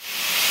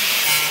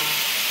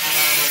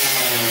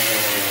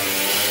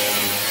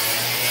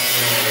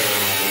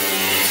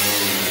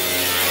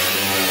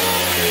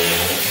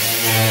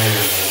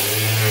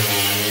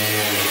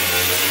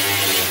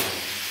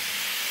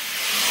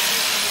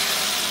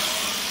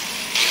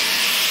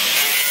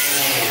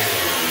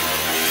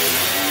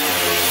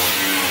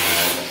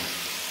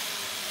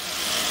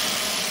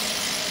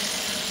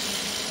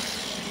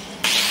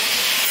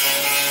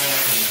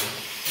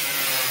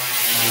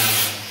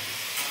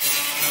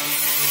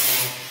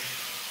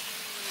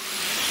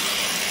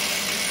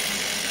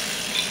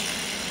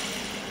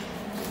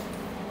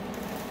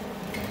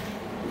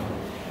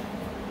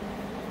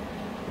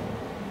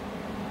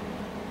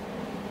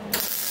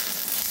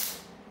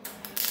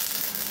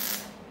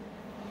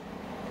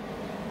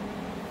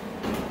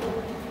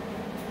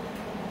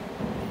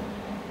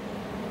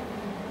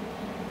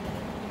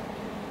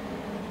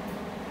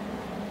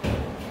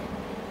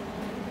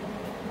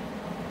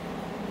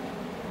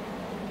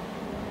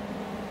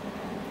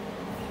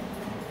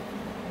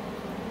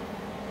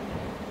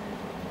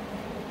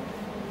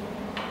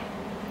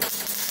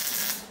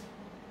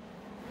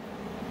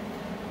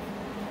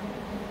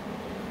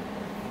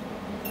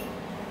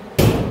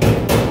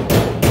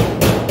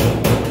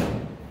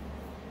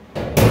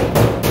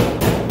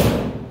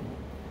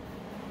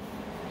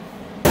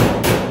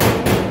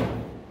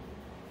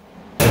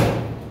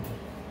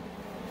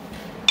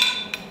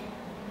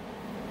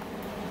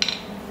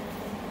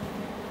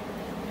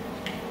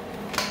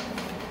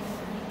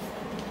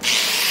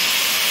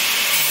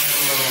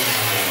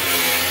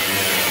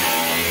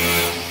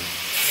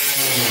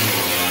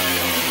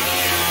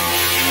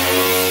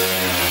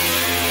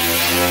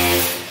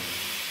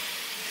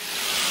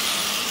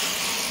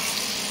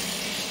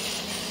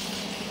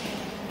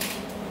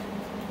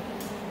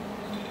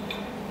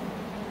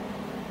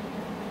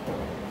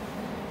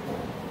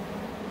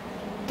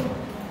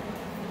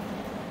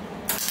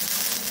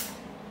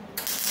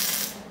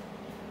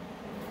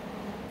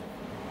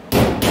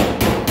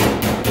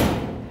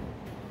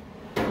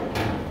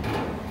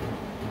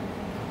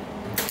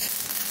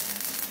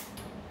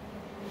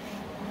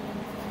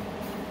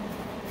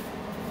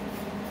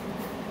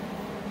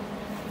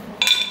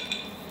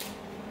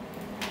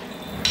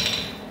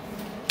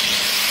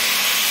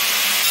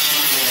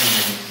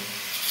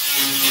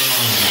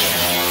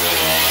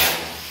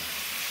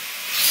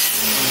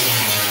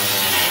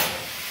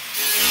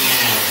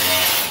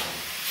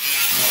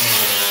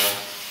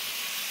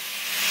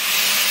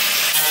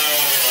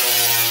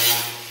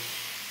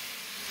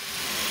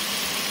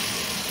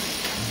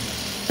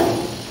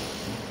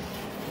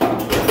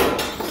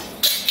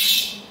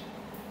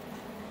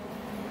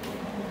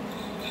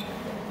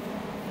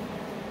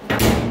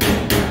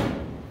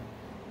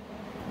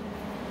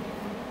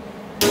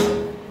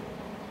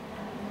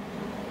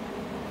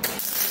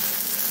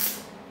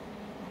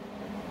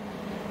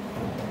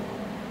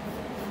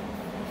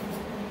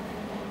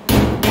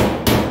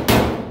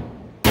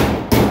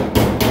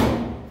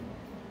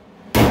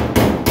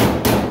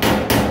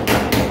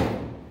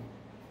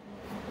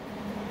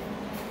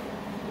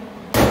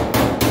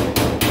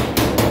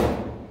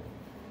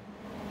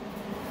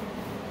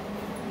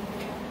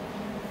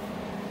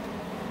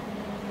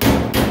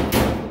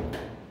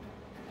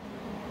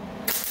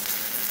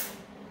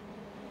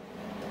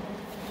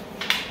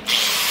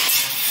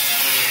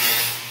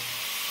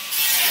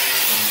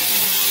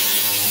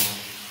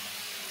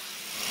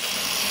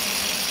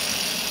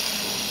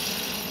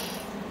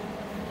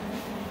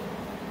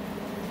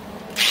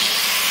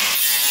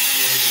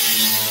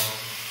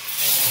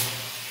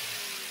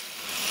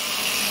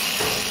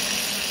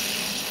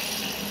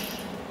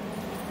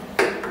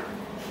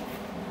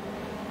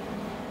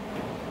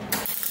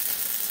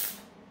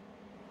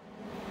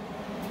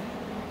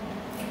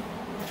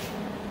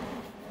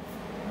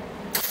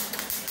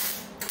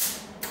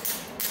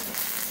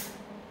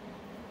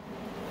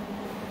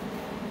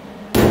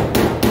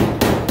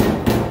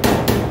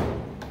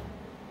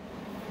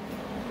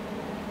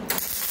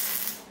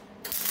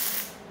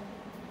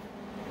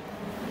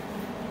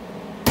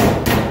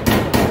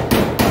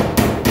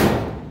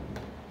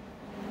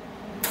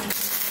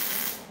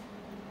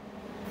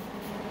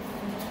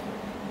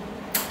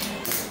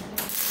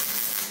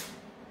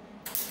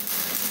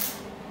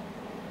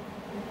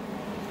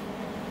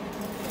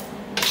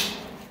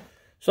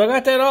 So I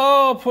got that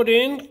all put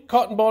in,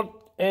 cotton bud,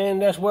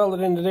 and that's welded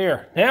into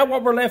there. Now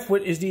what we're left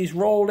with is these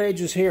rolled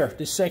edges here,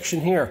 this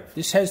section here.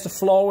 This has the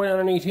flow in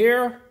underneath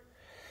here,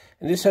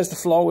 and this has the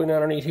flow in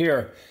underneath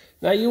here.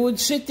 Now you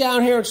would sit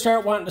down here and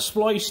start wanting to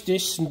splice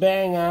this and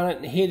bang on it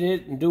and hit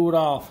it and do it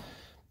all.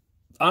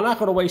 I'm not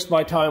going to waste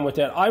my time with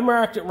that. I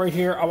marked it right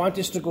here. I want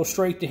this to go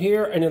straight to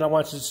here, and then I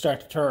want it to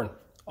start to turn.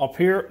 Up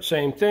here,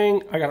 same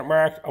thing. I got it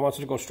marked. I want it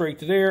to go straight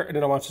to there, and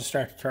then I want it to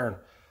start to turn.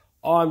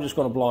 I'm just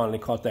going to blindly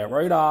cut that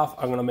right off.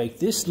 I'm going to make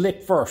this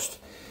lip first.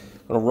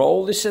 I'm going to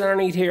roll this in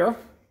underneath here,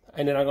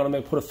 and then I'm going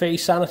to put a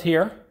face on it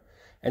here,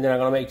 and then I'm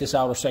going to make this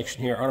outer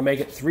section here. I'm going to make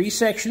it 3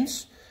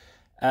 sections.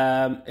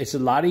 It's a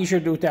lot easier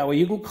to do it that way.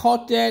 You can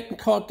cut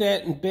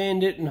that and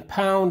bend it and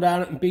pound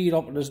on it and beat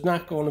up, but there's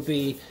not going to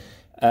be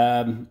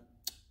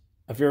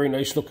a very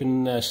nice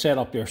looking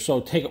setup there.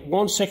 So take it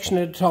 1 section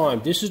at a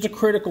time. This is the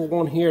critical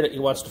one here that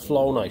you want to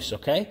flow nice,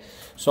 okay?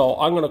 So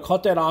I'm going to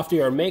cut that off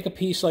there and make a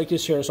piece like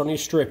this here. It's only a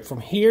strip. From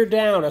here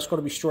down, that's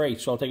going to be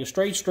straight. So I'll take a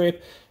straight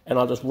strip and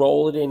I'll just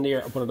roll it in there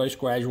and put a nice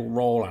gradual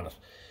roll on it.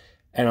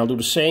 And I'll do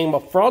the same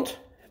up front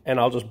and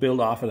I'll just build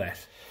off of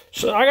that.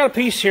 So I got a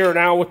piece here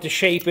now with the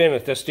shape in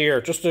it that's there,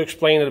 just to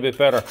explain it a bit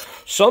better.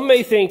 Some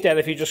may think that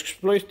if you just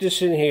split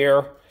this in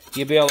here,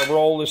 you'll be able to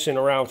roll this in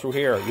around through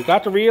here. You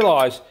got to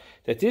realize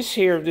that this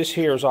here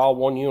is all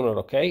one unit,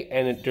 okay?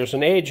 And there's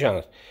an edge on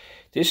it.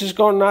 This is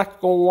not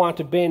going to want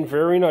to bend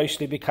very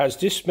nicely because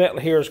this metal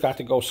here has got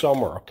to go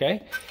somewhere,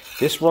 okay?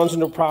 This runs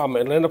into a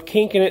problem. It'll end up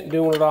kinking it and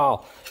doing it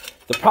all.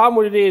 The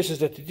problem with it is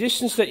that the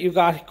distance that you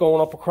got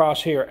going up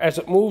across here, as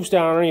it moves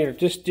down here,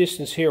 this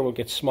distance here will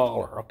get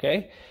smaller,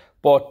 okay?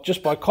 But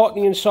just by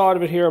cutting the inside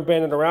of it here and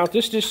bending it around,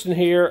 this distance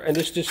here and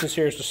this distance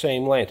here is the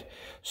same length.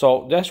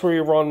 So that's where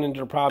you're running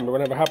into the problem. You're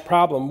going to have a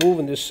problem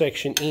moving this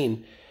section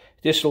in.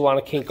 This will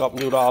want to kink up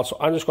and do it all. So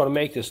I'm just going to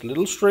make this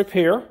little strip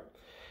here.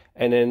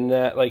 And then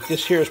like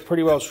this here is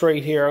pretty well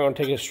straight here. I'm going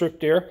to take a strip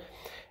there.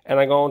 And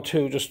I'm going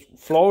to just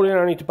float it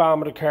underneath the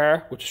bottom of the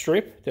car with the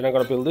strip. Then I'm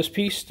going to build this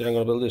piece. Then I'm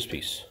going to build this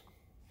piece.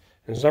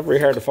 And it's not very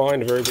hard to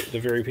find the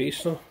very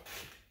piece.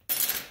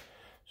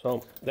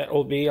 So that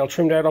will be, I'll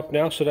trim that up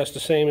now. So that's the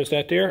same as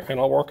that there. And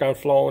I'll work on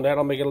flowing that.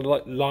 I'll make it a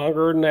little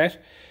longer than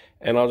that.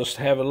 And I'll just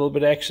have a little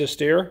bit of excess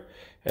there.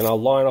 And I'll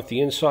line up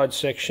the inside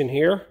section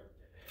here.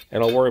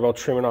 And I'll worry about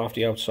trimming off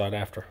the outside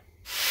after.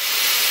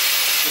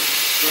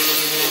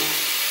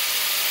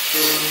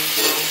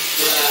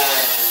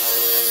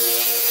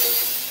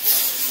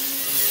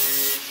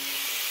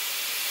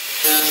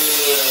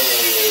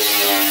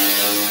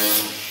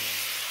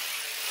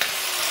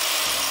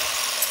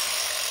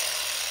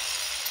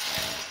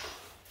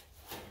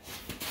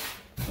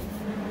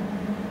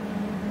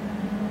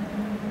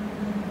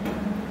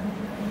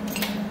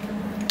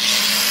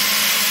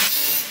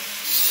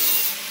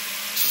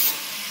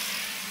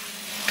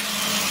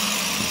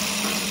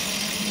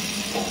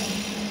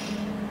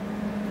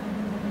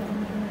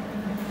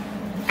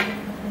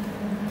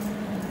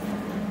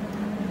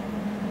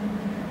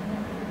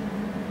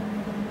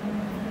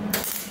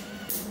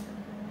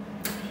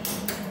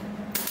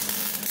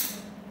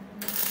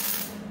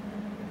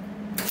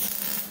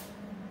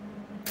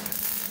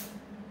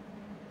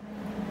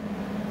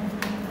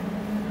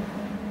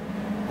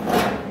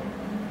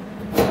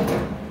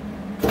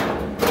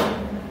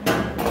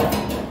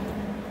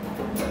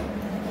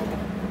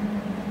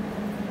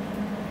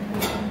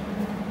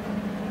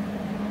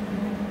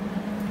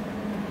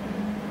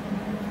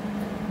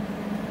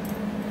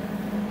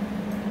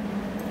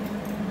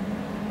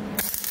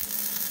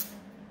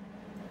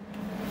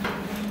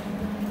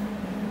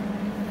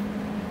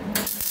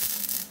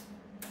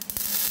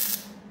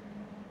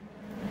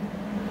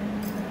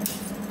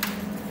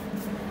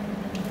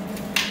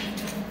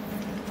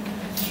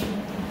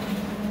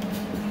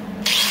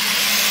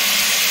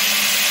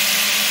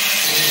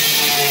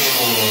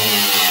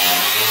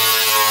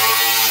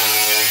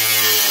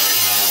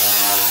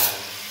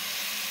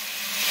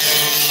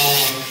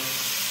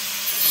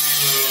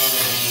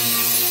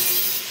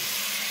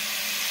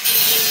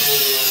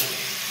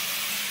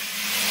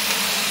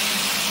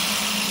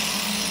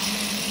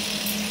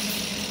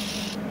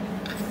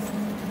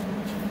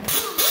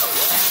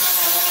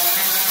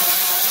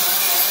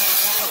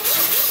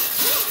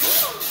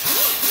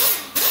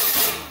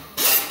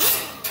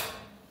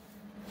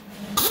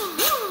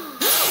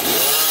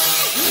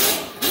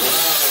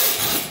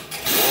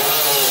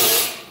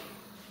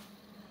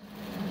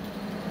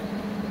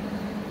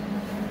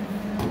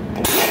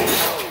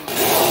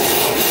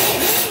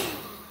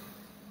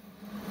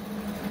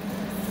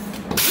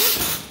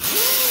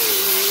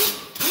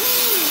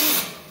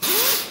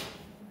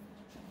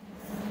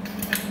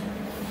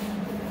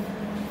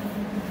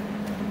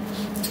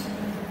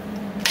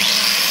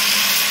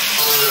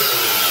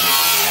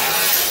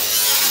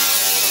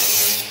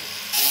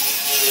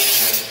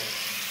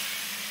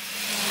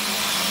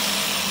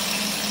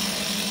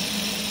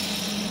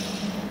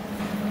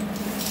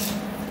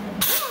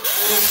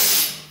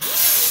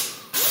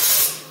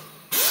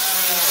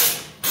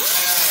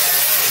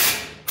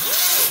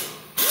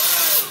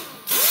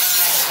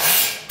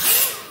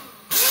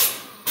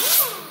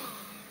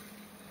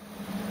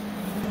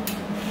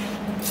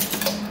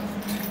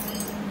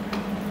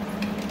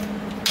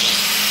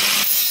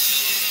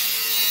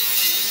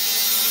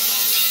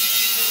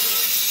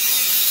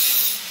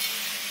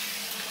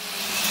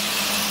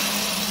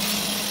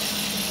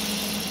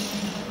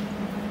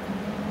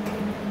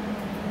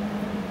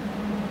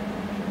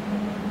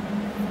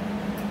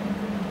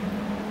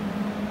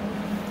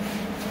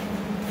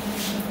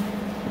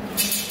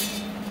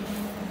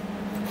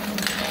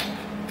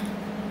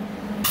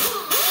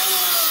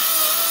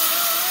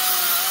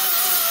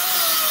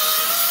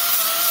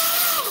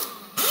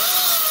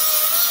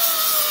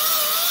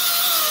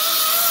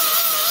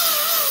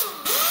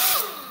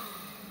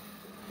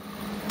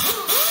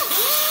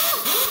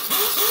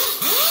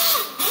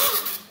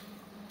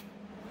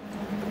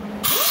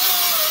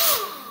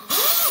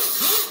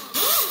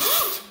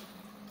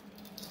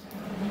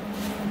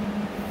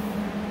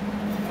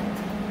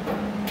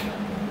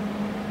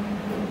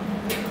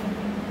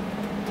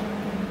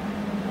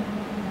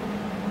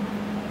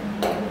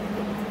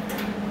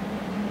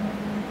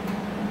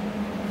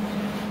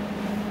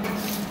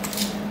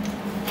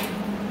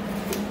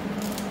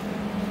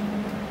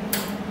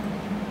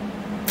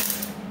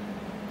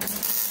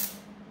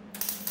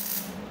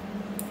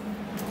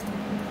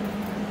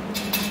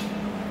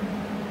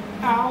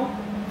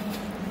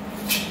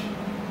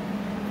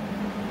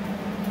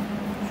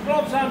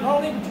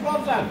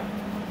 off then.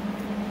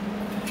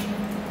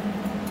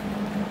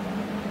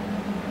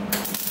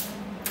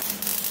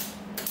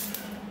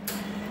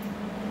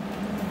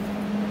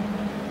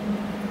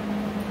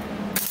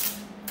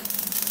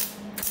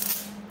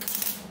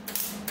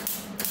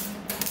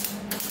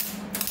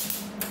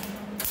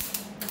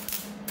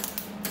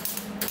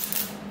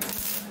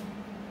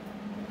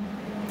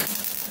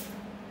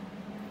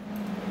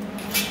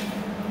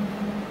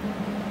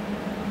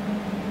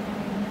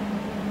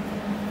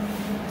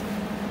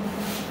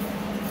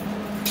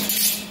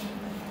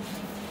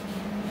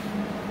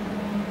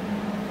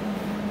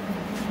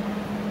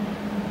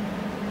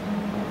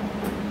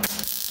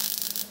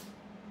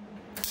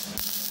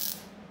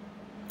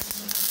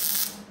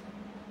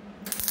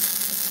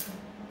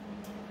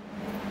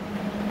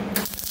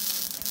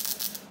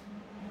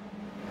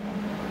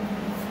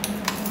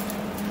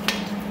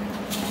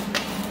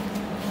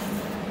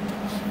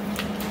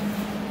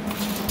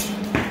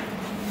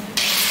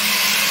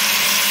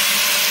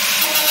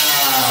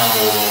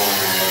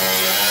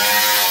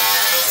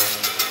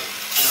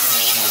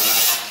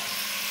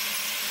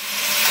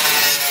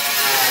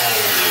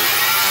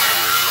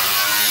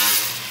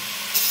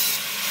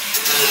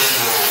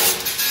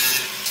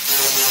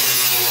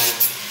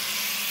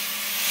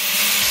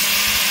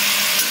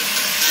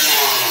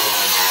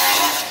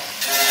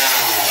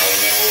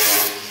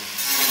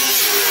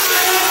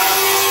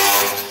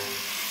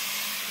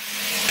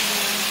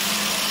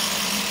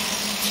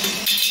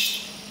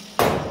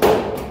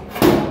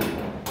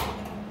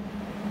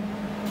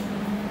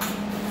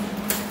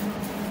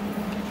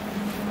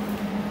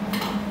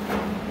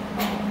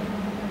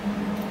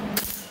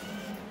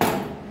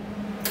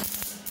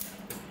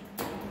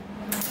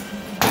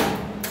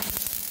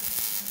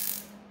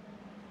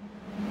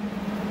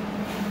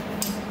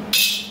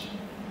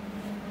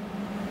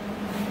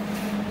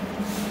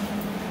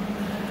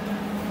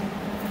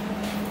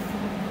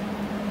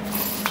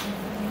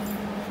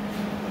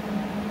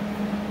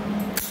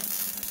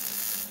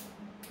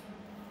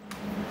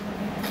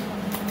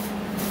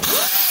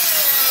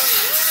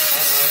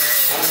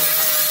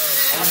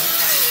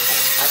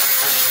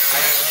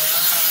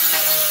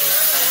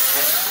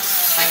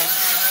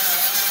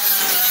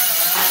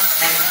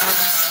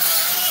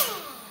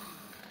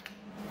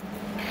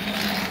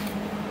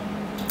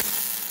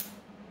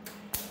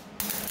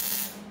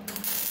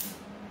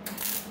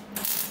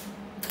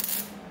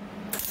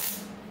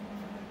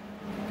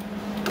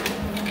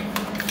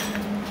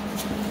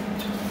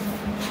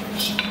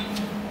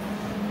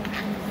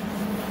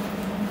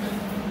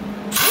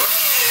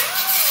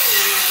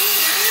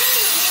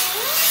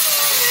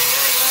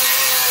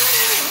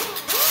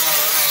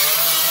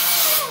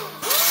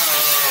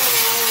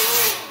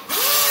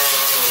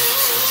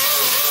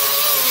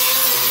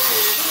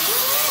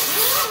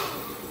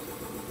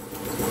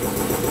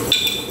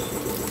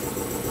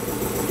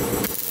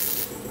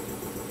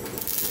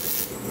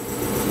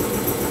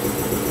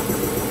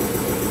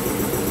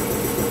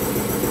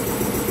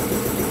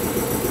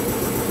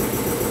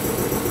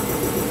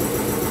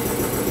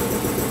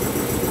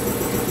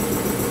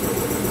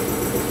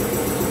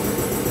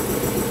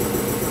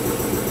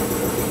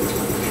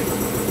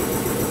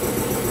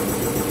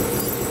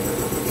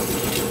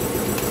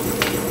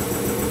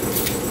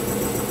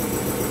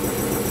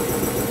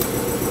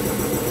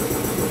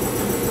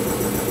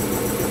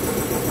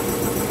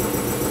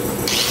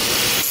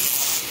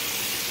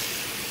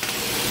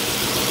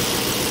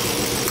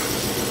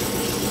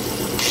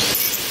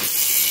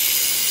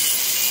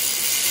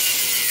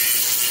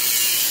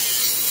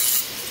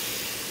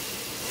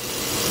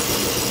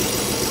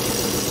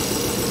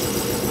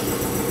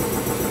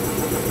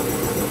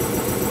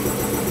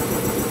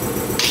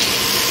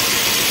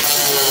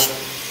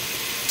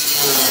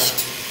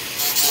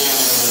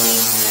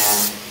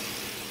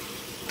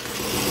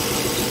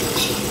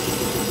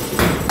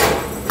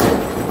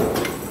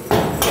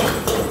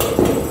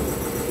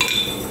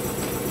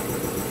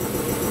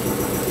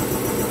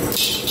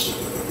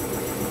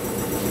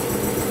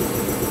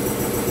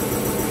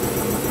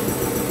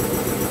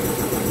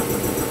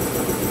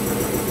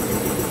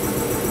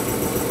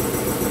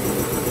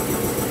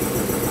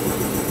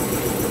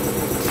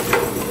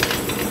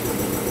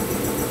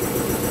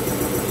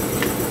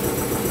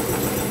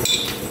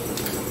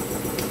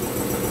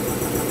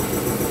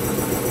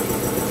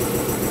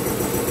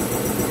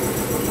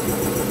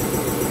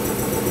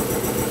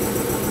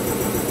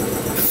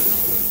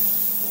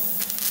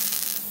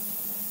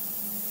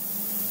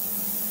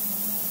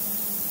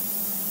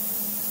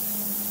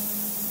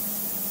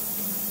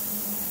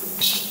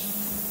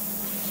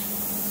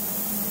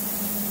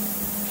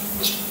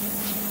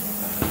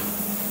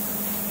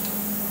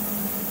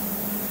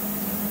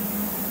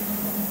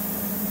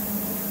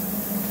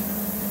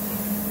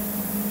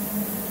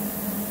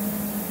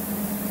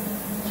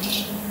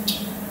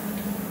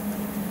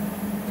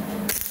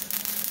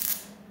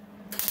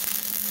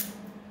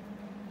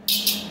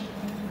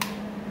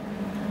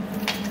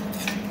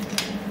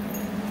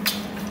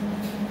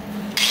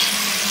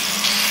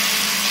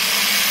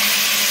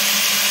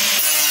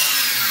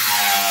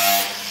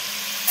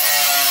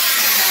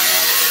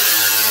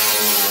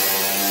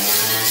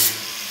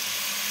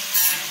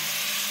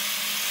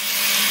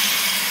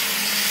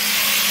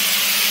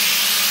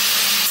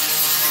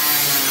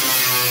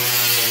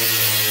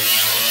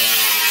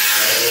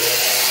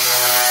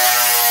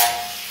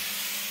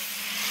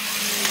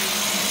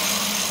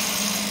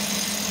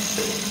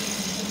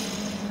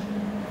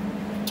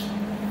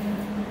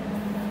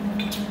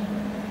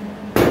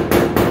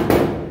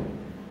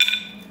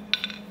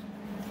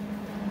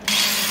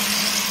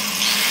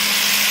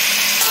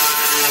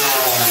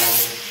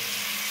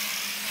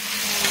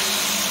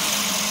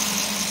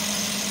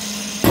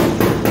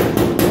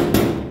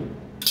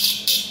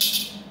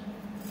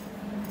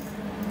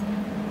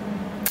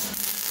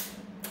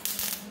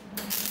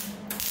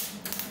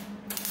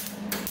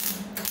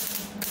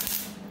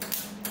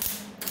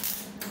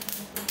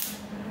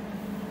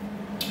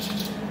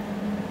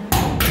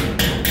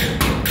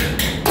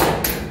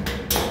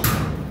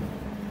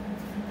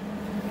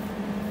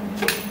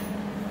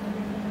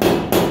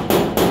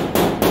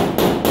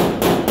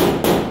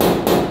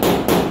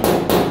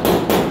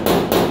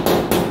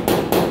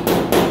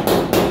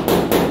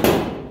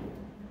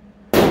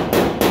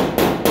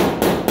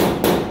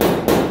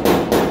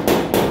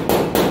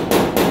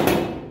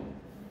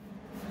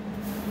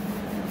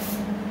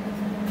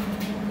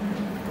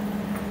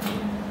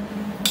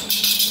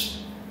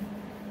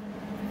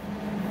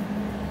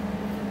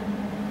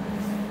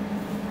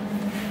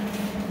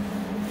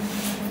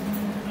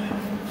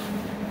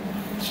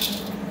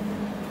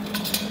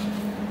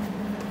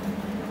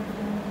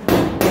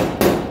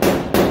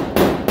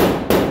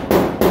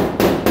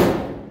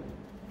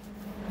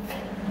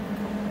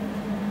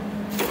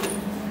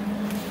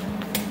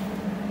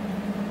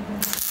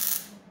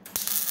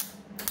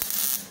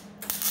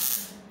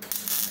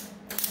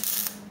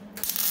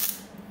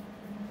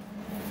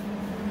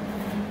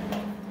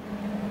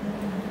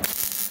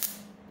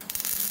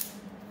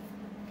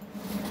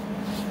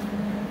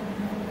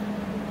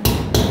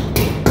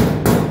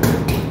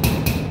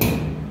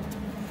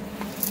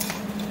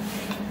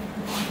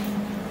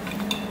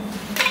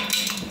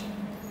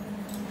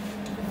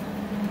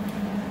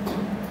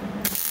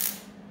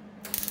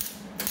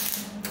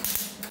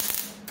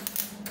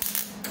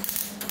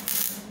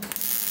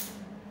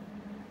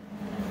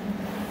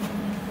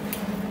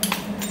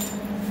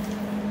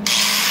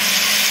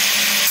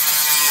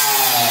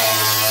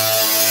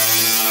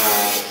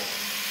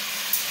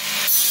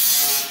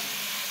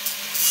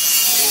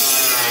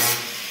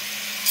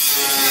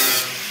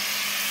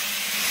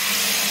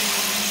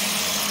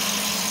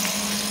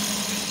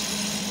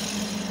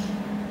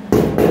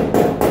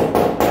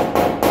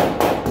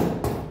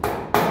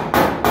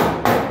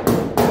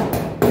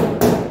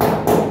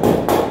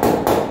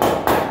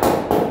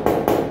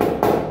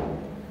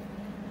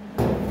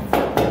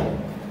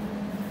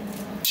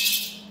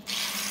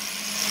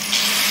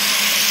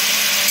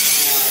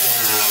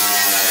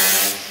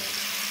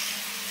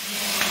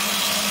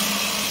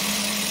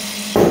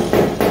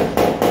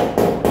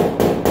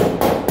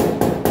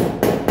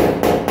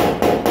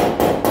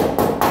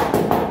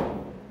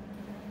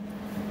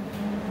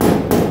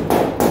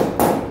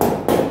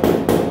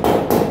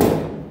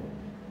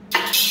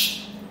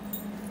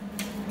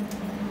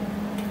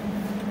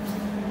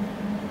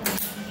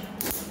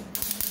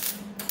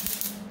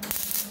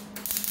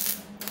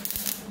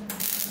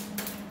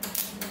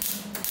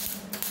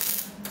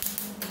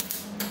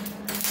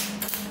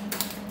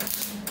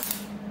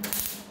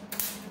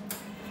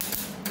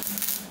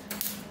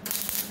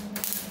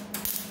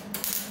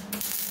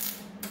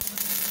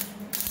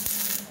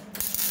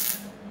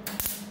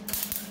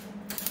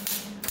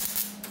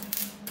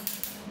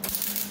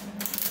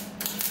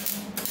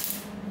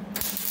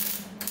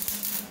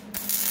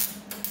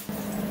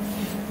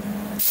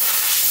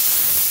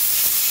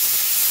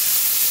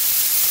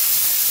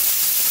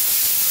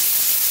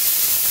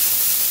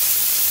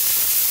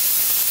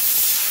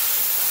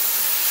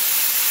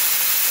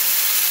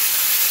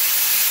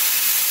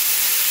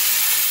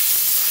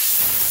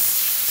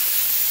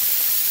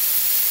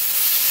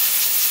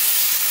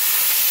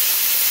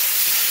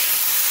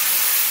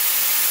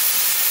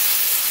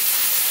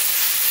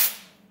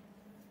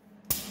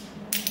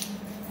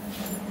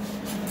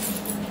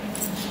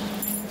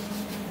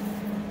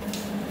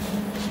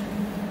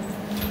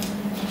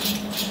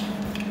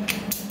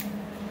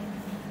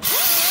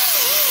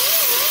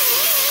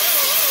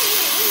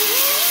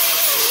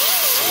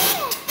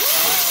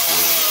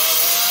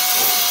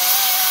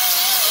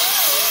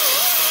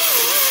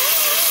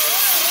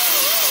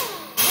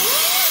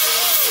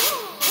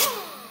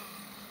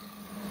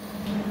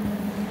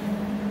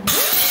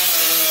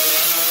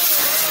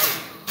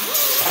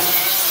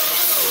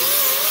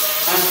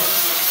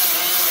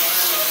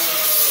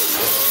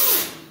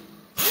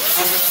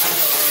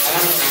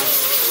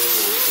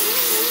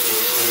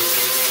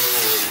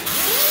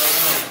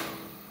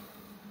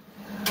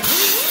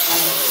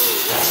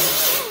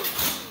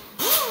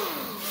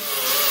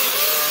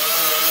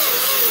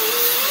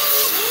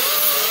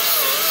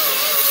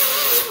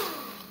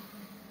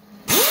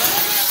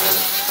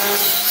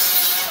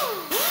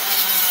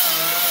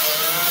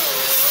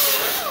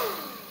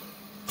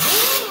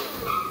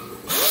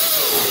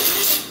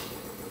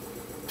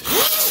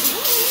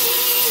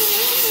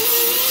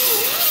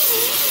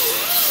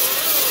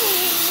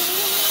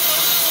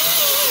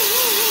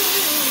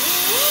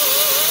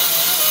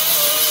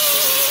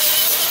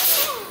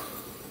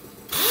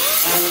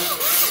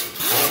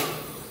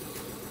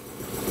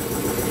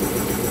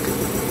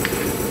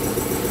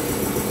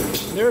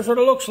 here's what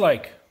it looks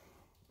like.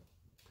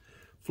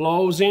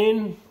 Flows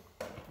in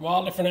from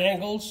all different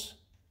angles.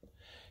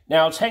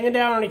 Now it's hanging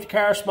down underneath the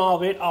car a small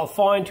bit. I'll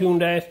fine tune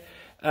that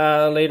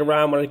later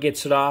on when it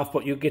gets it off,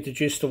 but you get the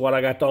gist of what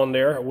I got done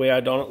there, the way I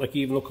done it. Like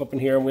you even look up in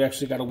here and we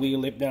actually got a wheel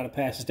lip now that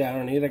passes down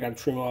underneath. I got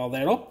to trim all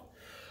that up.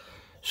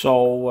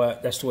 So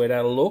that's the way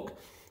that'll look.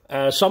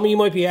 Some of you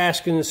might be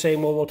asking and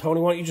saying, well,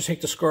 Tony, why don't you just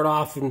take the skirt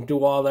off and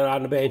do all that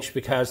on the bench?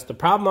 Because the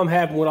problem I'm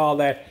having with all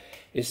that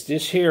is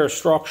this here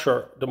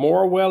structure. The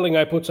more welding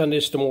I put on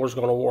this, the more it's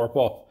going to warp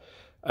up.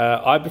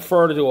 I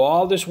prefer to do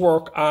all this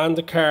work on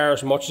the car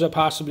as much as I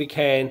possibly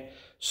can,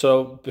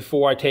 so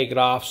before I take it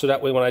off, so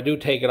that way when I do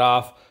take it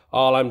off,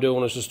 all I'm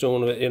doing is just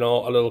doing, you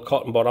know, a little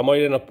cutting. But I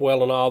might end up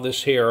welding all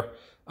this here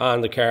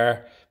on the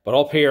car, but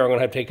up here I'm going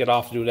to have to take it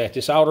off to do that.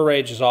 This outer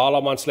edge is all I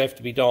want's left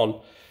to be done,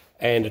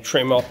 and to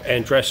trim up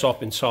and dress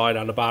up inside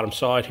on the bottom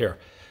side here.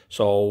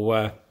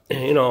 So,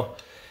 you know,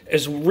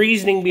 there's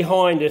reasoning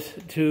behind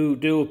it to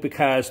do it,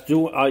 because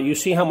you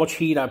see how much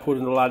heat I put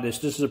into a lot of this.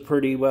 This is a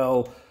pretty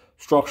well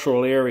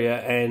structural area,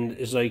 and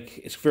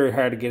it's very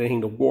hard to get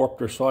anything to warp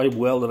there, so I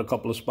welded a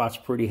couple of spots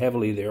pretty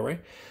heavily there,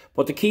 right?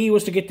 But the key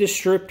was to get this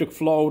strip to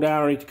flow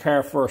down underneath the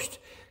car first,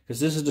 because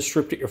this is the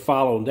strip that you're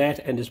following, that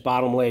and this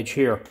bottom ledge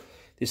here.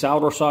 This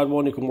outer side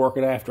one, you can work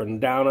it after. And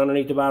down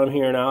underneath the bottom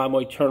here now, I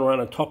might turn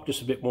around and tuck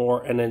this a bit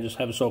more and then just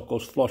have it so it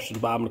goes flush to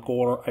the bottom of the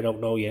quarter. I don't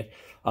know yet.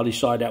 I'll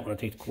decide that when I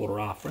take the quarter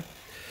off, right?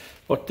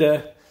 But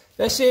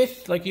that's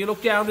it. Like, you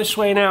look down this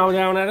way now,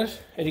 down at it,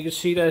 and you can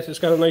see that it's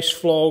got a nice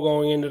flow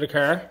going into the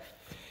car.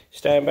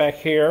 Stand back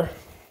here,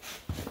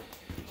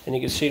 and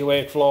you can see the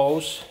way it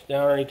flows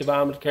down underneath the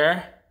bottom of the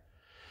car.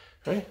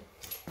 Right?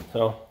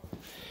 So,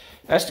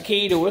 that's the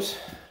key to it.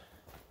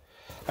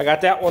 I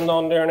got that one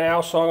done there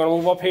now, so I'm going to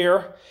move up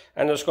here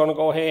and just going to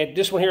go ahead.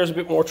 This one here is a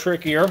bit more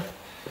trickier.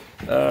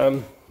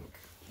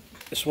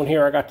 This one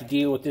here, I got to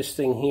deal with this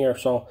thing here,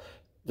 so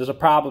there's a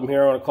problem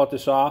here. I'm going to cut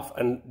this off,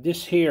 and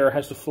this here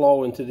has to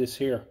flow into this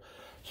here.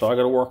 So I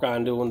got to work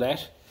on doing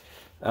that.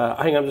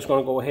 I think I'm just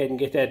going to go ahead and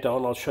get that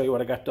done. I'll show you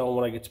what I got done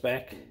when I get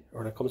back,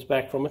 or when it comes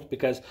back from it,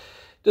 because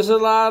there's a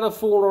lot of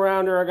fooling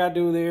around there I got to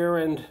do there,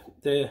 and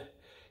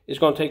it's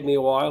going to take me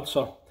a while,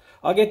 so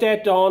I'll get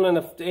that done, and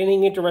if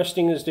anything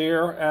interesting is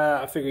there,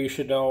 I figure you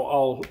should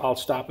know, I'll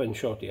stop and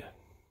show it to you.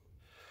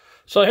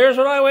 So here's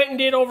what I went and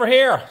did over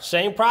here.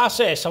 Same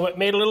process. I went and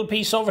made a little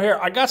piece over here.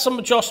 I got some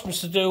adjustments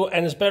to do,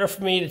 and it's better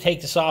for me to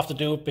take this off to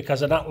do it,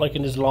 because I'm not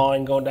liking this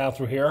line going down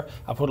through here.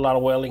 I put a lot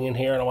of welding in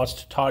here, and I want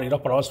to tidy it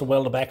up, but I want to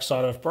weld the back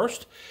side of it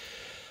first.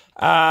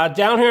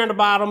 Down here on the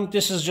bottom,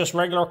 this is just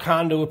regular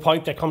conduit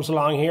pipe that comes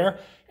along here,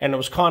 and it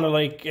was kind of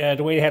like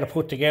the way they had to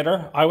put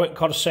together. I went and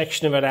cut a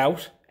section of it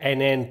out,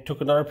 and then took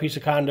another piece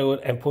of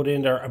conduit and put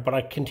in there, but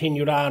I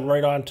continued on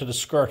right on to the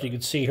skirt. You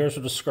can see here's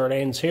where the skirt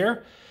ends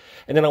here.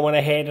 And then I went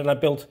ahead and I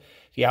built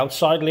the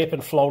outside lip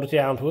and flowed it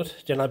down to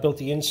it. Then I built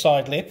the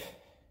inside lip,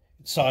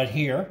 inside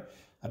here.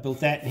 I built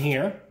that in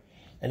here.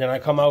 And then I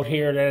come out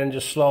here then and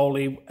just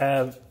slowly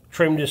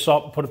trim this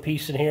up, put a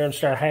piece in here and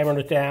start hammering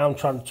it down,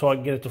 so I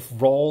can get it to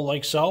roll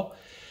like so.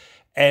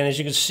 And as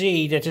you can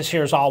see, that this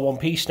here is all one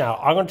piece now.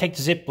 I'm going to take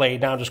the zip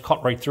blade now and just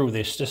cut right through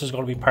this. This is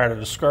going to be part of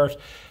the skirt,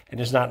 and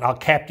it's not. I'll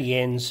cap the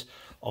ends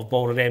of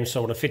both of them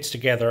so when it fits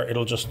together,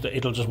 it'll just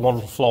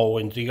one flow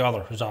into the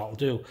other. Is all I'll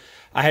do.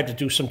 I had to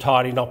do some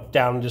tidying up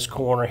down in this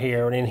corner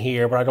here and in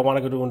here, but I don't want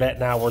to go doing that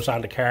now where it's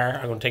on the car.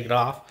 I'm going to take it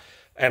off,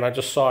 and I'm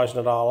just sizing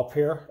it all up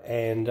here.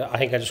 And I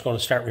think I'm just going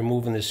to start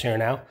removing this here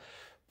now.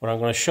 But I'm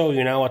going to show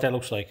you now what that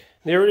looks like.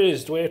 There it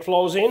is, the way it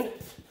flows in.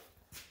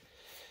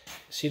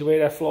 See the way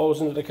that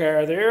flows into the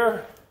car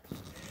there?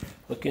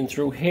 Looking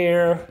through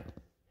here,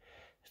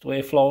 the way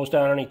it flows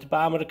down underneath the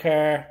bottom of the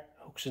car,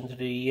 hooks into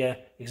the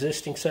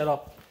existing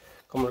setup,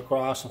 coming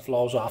across and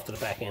flows off to the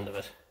back end of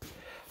it.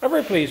 I'm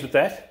very pleased with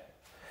that.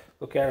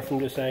 Look at it from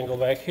this angle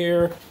back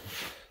here,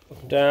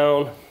 looking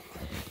down,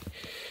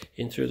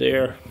 in through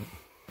there.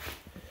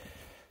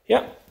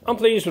 Yeah, I'm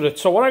pleased with it.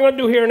 So what I'm going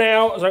to do here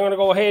now is I'm going to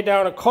go ahead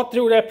down and cut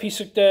through that piece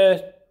of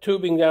the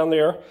tubing down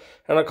there,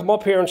 and I'll come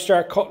up here and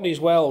start cutting these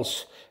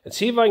welds and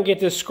see if I can get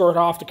this skirt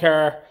off the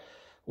car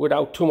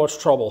without too much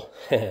trouble.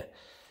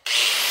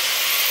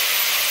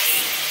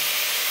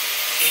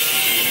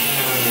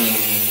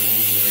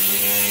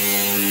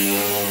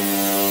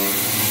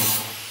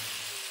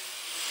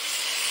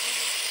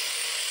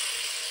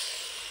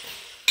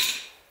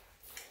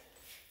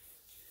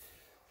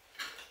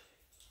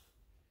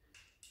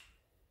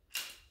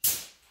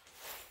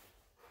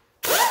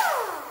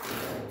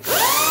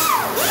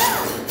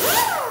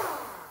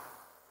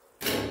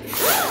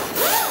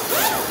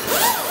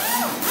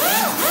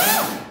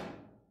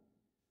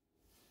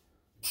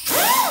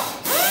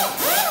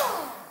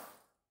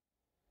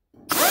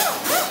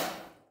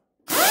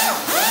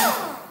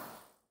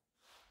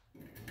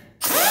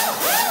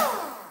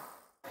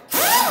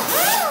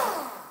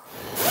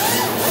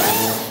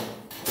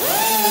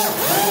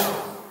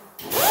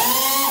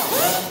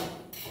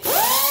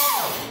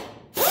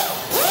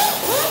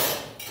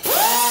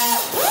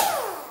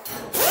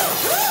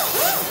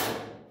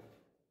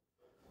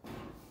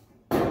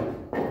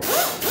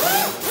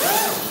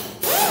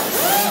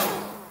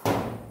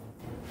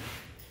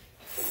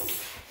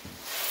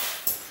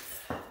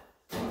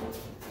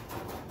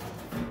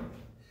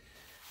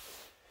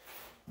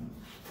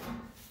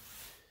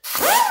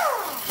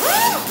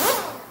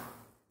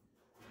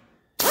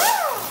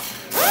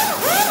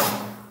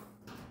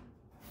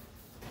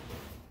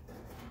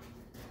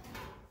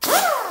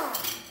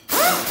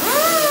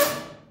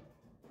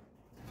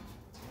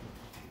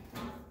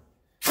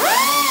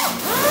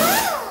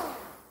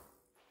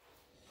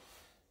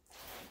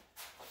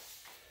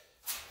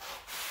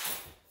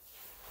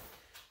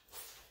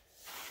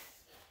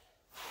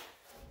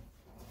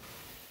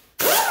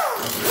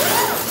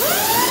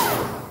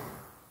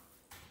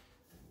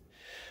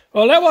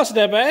 Well, that wasn't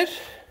that bad.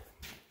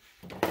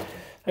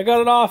 I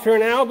got it off here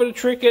now, a bit of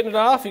trick getting it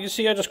off. You can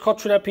see I just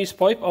cut through that piece of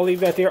pipe. I'll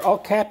leave that there. I'll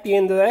cap the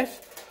end of that.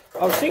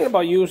 I was thinking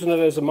about using it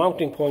as a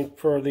mounting point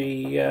for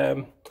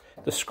the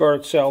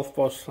skirt itself,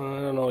 but I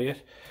don't know yet.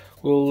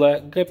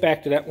 We'll get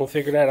back to that. We'll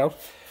figure that out.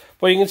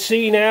 But you can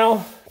see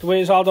now the way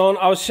it's all done.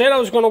 I said I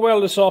was going to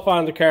weld this up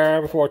on the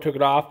car before I took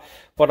it off,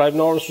 but I've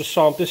noticed with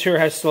some, this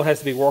here still has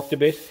to be worked a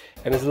bit,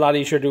 and it's a lot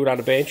easier to do it on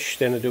the bench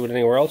than to do it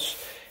anywhere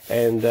else.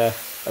 And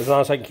as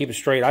long as I can keep it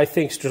straight, I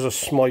think there's a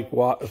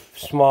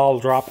small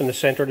drop in the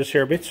center of this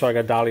here bit, so I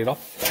got to dolly it up.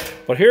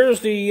 But here's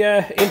the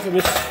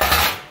infamous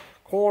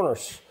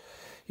corners.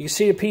 You can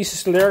see the piece is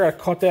still there. I got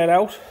to cut that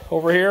out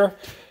over here.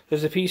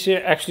 There's a piece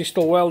here actually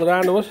still welded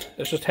onto it.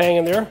 It's just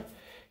hanging there.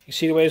 You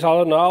see the way it's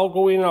all done. I'll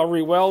go in and I'll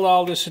re-weld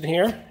all this in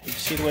here. You can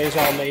see the way it's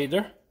all made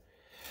there.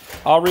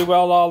 I'll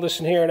re-weld all this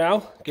in here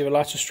now. Give it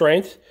lots of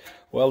strength.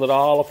 Weld it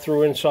all up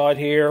through inside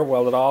here.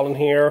 Weld it all in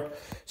here.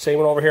 Same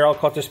one over here. I'll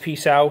cut this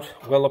piece out.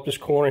 Weld up this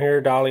corner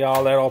here. Dolly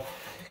all that up.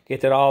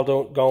 Get that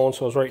all going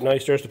so it's right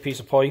nice. There's the piece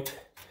of pipe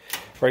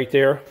right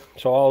there.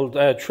 So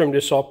I'll trim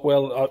this up.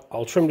 Well,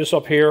 I'll trim this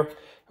up here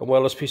and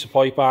weld this piece of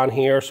pipe on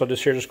here. So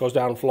this here just goes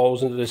down and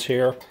flows into this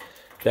here.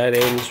 That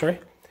ends,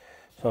 right?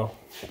 So,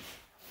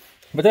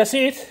 but that's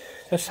it.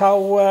 That's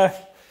how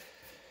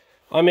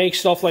I make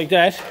stuff like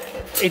that.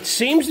 It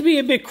seems to be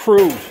a bit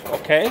crude,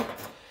 okay?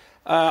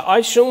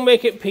 I soon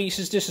make it in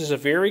pieces. This is a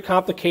very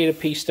complicated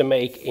piece to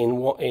make in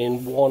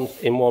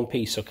one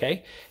piece,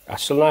 okay? I'm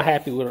still not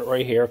happy with it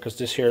right here because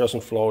this here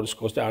doesn't flow. This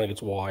goes down and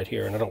gets wide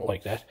here, and I don't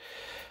like that.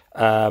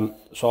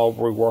 So I'll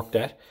rework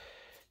that.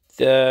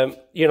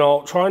 You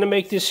know, trying to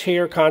make this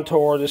here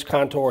contour, this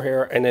contour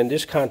here, and then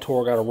this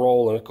contour got to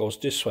roll and it goes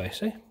this way,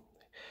 see?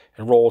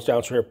 It rolls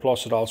down through here,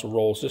 plus it also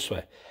rolls this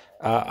way.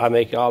 I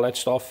make all that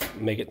stuff,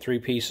 make it 3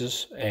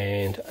 pieces,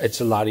 and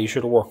it's a lot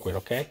easier to work with,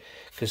 okay?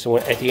 Because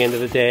at the end of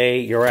the day,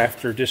 you're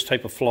after this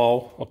type of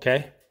flow,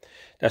 okay?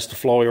 That's the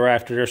flow you're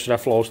after there, so that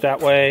flows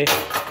that way,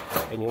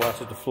 and you want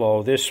it to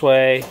flow this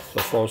way, so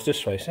it flows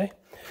this way, see?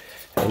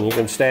 And you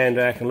can stand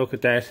back and look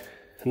at that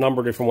a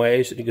number of different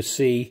ways, and you can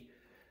see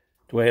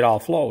the way it all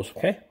flows,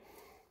 okay?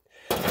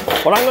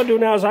 What I'm going to do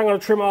now is I'm going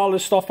to trim all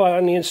this stuff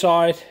on the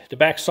inside, the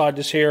back side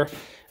this here,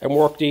 and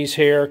work these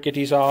here, get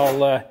these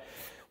all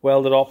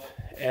welded up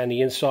on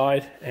the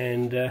inside,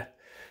 and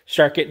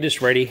start getting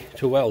this ready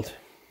to weld.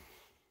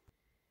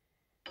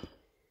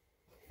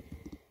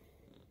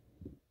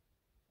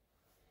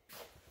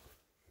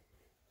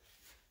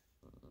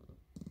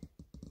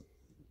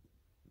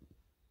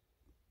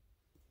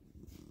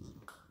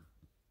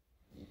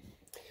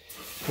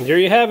 And there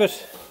you have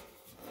it.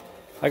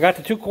 I got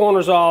the 2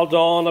 corners all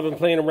done. I've been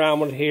playing around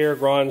with it here,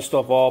 grinding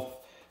stuff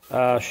up,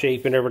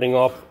 shaping everything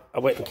up. I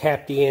went and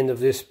capped the end of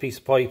this piece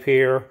of pipe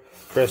here,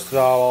 pressed it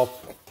all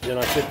up, then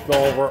I flipped it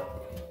over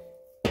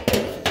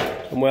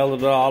and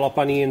welded it all up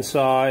on the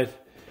inside.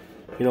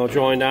 You know,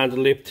 joined on the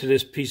lip to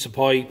this piece of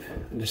pipe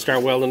and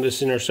start welding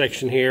this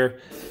intersection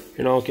here.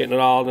 You know, getting it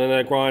all, then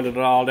I grinded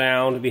it all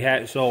down to be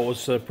so it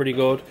was pretty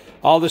good.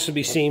 All this will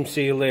be seam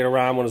sealed later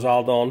on when it's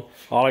all done.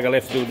 All I got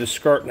left to do with this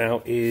skirt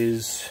now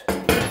is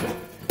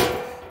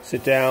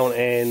sit down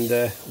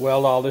and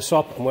weld all this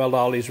up and weld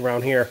all these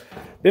around here.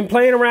 Been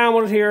playing around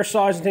with it here,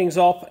 sizing things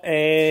up,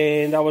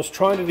 and I was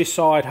trying to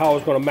decide how I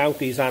was going to mount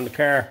these on the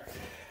car.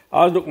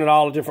 I was looking at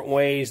all the different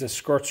ways the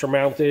skirts are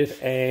mounted,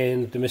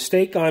 and the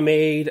mistake I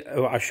made,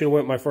 I should have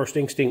went with my first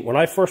instinct. When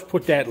I first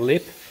put that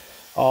lip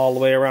all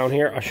the way around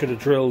here, I should have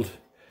drilled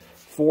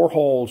 4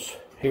 holes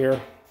here,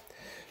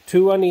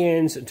 2 on the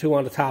ends and 2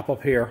 on the top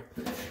up here.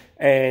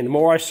 And the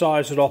more I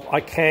size it up,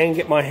 I can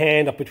get my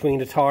hand up between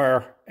the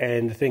tire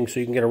and the thing, so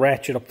you can get a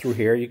ratchet up through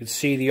here. You can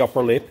see the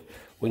upper lip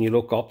when you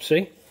look up,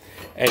 see?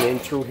 And then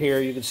through here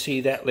you can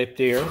see that lip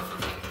there,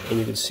 and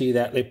you can see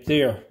that lip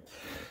there.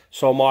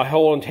 So my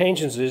whole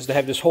intentions is to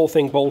have this whole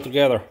thing bolt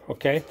together,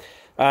 okay?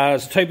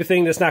 It's the type of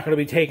thing that's not going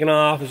to be taken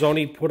off. It's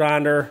only put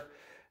on there.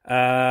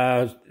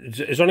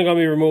 It's only going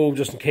to be removed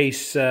just in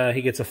case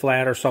he gets a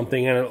flat or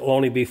something, and it'll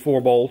only be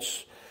 4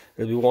 bolts.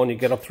 There'll be one you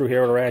get up through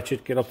here with a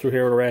ratchet, get up through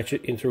here with a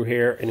ratchet, in through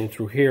here, and in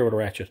through here with a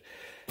ratchet,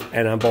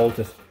 and unbolt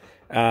it.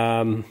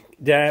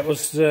 That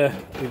was the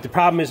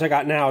problem is I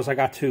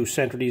got to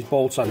center these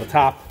bolts on the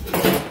top,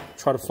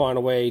 try to find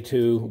a way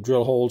to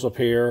drill holes up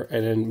here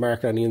and then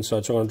mark it on the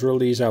inside. So I'm going to drill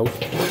these out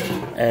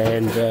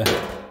and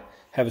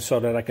have it so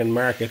that I can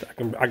mark it.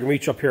 I can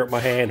reach up here with my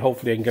hand,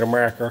 hopefully I can get a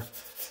marker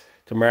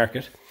to mark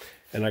it,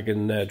 and I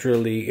can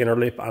drill the inner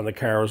lip on the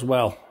car as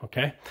well,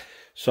 okay?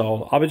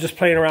 So I've been just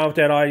playing around with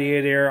that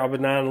idea there. I've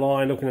been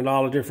online looking at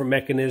all the different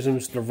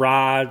mechanisms, the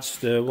rods,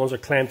 the ones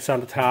that clamps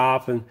on the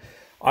top, and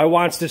I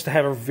want this to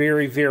have a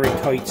very, very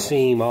tight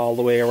seam all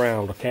the way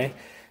around, okay?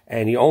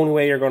 And the only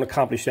way you're going to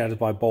accomplish that is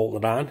by bolting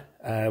it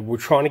on. We're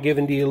trying to give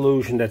in the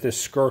illusion that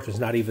this skirt is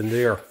not even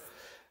there.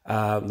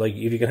 Like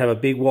if you can have a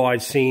big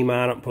wide seam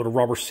on it and put a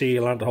rubber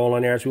seal on the whole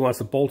 9 yards, we want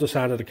to bolt this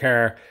onto the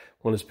car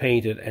when it's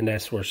painted, and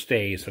that's where it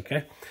stays,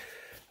 okay?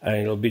 And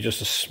it'll be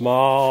just a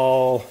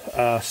small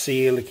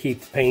seal to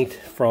keep the paint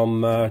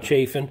from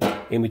chafing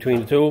in between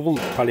the 2 of them.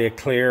 Probably a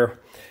clear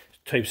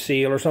type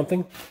seal or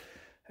something,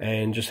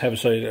 and just have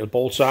a little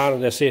bolts on,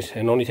 and that's it.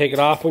 And only take it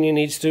off when you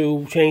need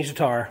to change the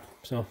tire.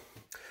 So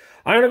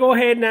I'm going to go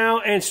ahead now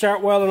and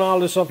start welding all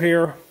this up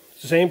here.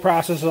 It's the same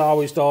process as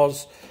always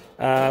does.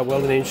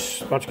 Weld an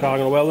inch, what you call, I'm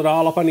going to weld it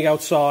all up on the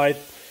outside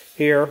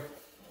here,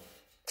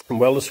 and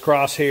weld this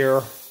across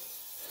here,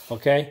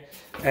 okay?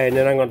 And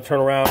then I'm going to turn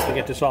around and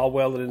get this all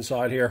welded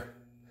inside here.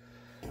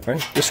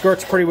 Right? The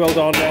skirt's pretty well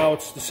done now.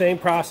 It's the same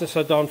process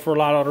I've done for a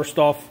lot of other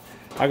stuff.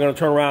 I'm going to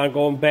turn around and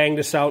go and bang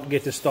this out and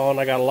get this done.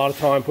 I got a lot of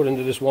time put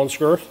into this one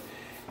skirt.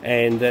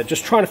 And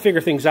just trying to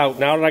figure things out.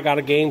 Now that I got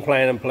a game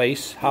plan in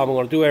place, how I'm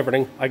going to do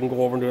everything, I can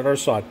go over and do the other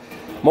side.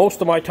 Most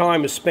of my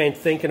time is spent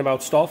thinking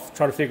about stuff,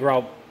 trying to figure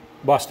out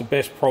what's the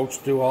best approach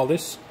to do all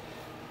this.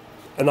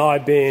 And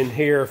I've been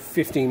here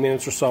 15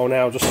 minutes or so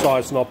now, just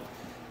sizing up.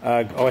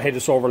 I had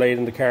this overlaid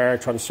in the car,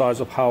 trying to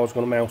size up how I was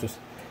going to mount it.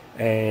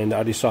 And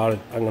I decided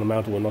I'm going to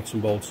mount it with nuts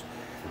and bolts.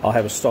 I'll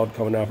have a stud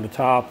coming down from the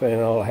top, and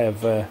I'll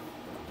have a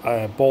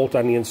bolt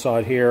on the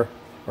inside here,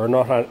 or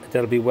not on,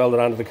 that'll be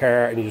welded onto the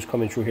car, and you just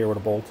come in through here with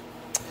a bolt.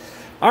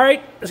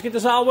 Alright, let's get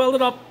this all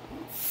welded up.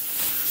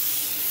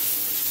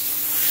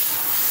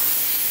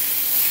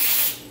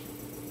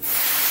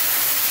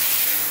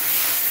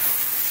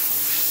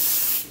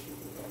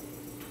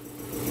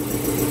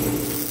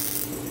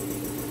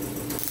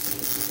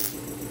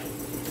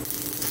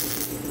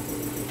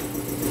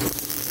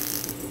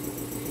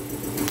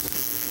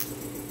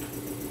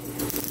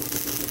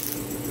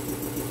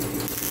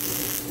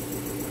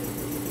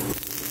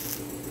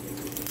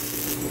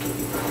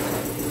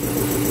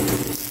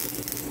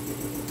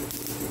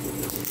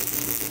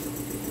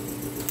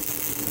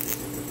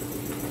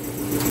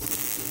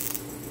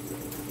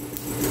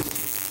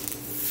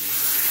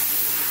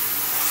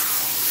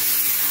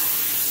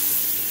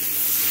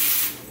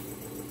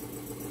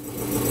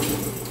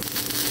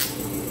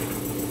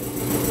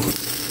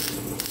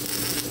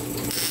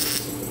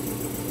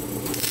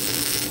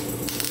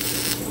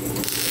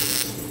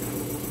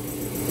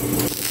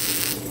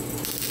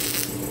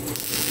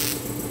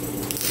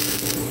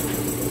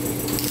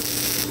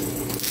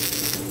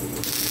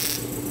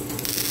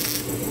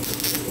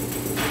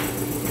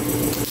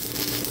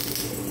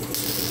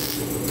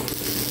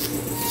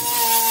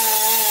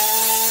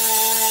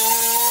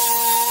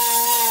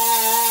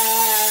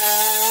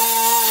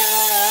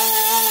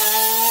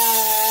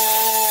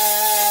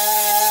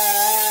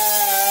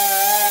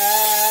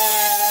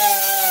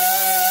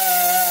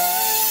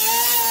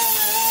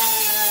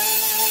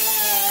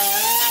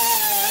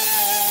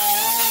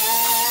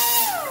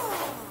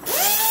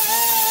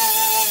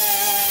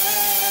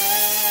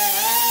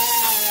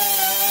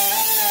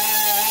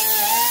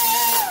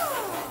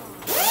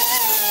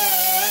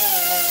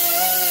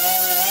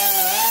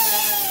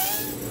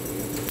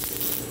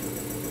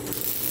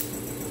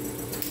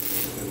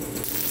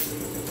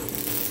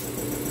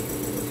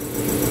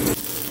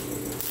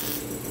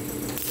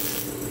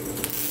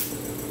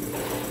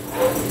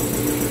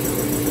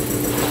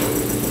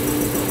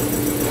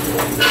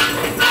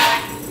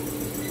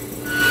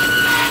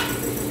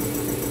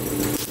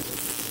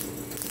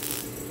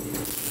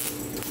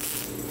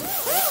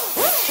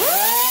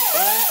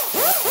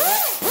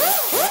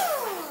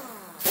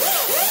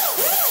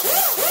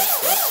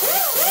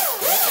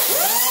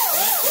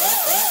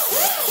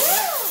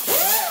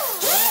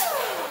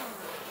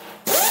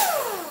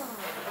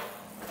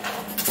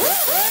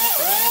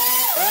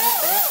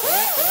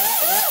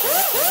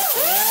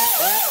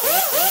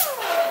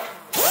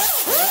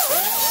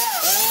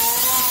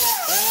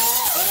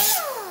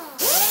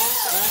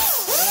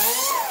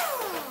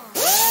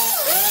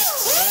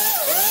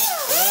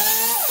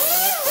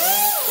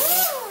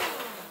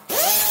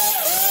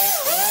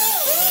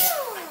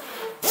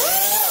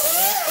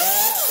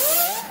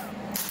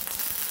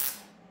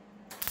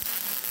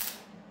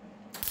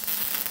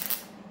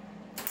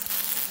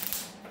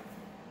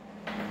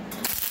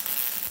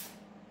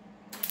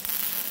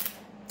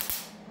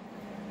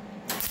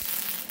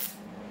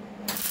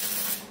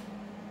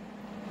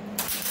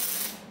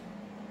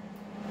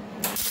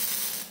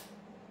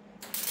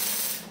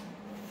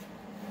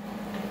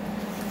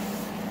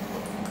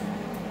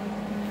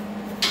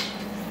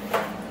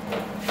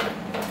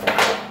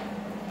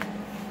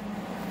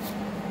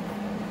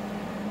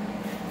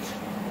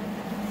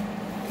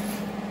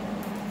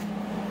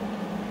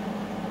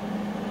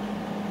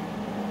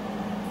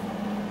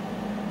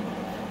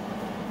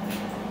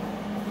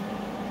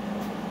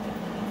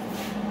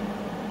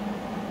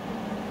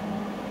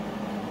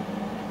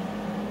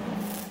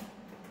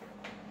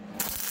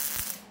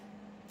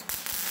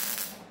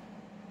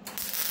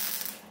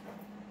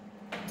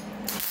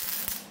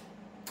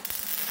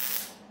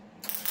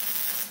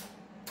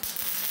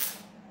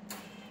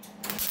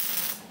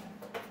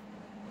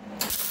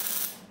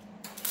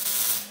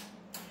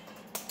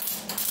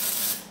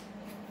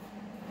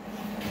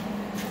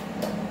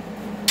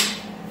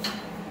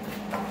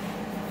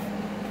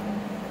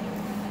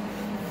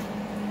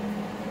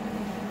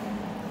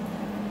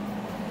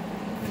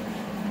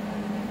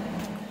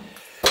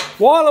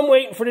 While I'm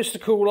waiting for this to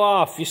cool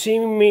off, you see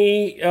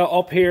me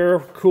up here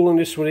cooling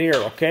this with air,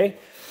 okay?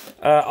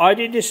 I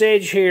did this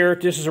edge here.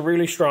 This is a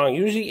really strong.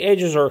 Usually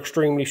edges are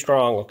extremely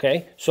strong,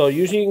 okay? So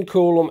usually you can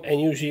cool them,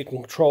 and usually you can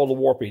control the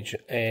warpage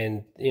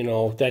and, you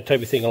know, that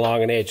type of thing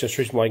along an edge. That's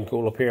the reason why I can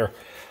cool up here.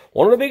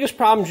 One of the biggest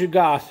problems you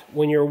got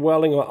when you're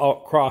welding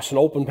across an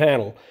open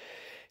panel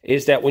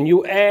is that when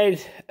you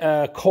add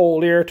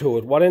cold air to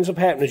it, what ends up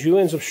happening is you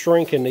ends up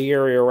shrinking the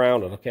area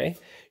around it, okay?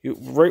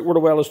 Right where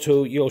the weld is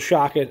to, you'll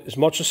shock it as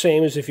much the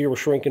same as if you were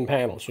shrinking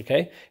panels,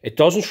 okay? It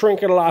doesn't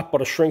shrink it a lot, but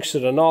it shrinks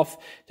it enough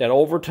that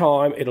over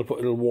time,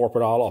 it'll warp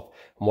it all up.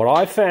 And what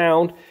I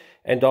found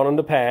and done in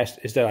the past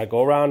is that I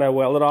go around, I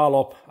weld it all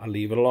up, I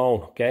leave it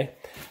alone, okay?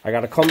 I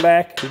got to come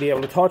back and be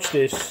able to touch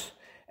this,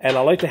 and I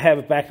like to have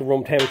it back to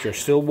room temperature,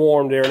 still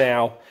warm there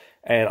now,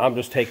 and I'm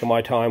just taking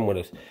my time with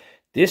it.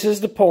 This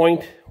is the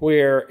point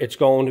where it's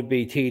going to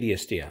be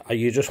tedious to you.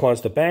 You just want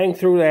to bang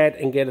through that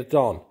and get it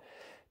done.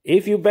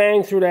 If you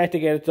bang through that to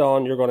get it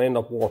done, you're going to end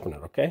up warping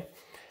it, okay?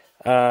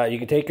 You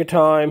can take your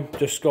time,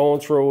 just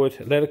going through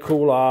it, let it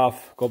cool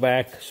off, go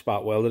back,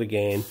 spot weld it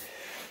again.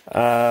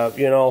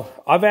 You know,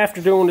 I've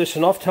after doing this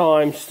enough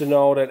times to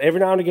know that every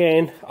now and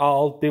again,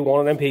 I'll be one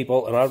of them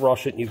people, and I'll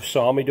rush it, and you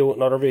saw me do it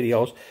in other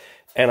videos,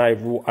 and I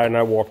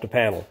warp the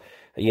panel.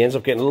 He ends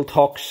up getting little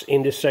tucks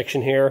in this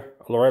section here,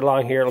 right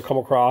along here, it'll come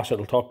across,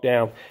 it'll tuck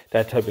down,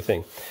 that type of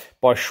thing.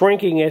 By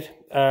shrinking it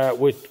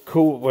with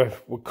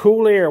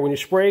cool air, when you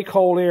spray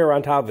cold air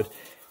on top of it,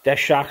 that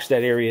shocks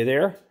that area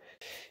there.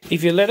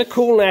 If you let it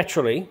cool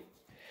naturally,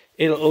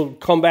 it'll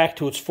come back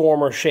to its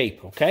former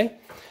shape, okay?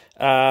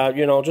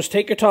 You know, just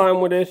take your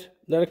time with it,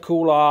 let it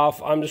cool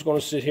off. I'm just going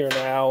to sit here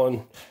now,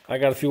 and I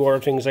got a few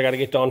other things I got to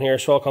get done here,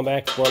 so I'll come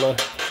back, run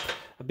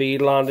a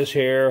bead on this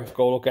here,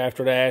 go look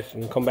after that,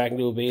 and come back and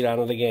do a bead on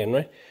it again,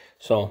 right?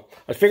 So,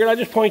 I figured I'd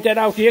just point that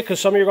out to you, because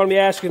some of you are going to be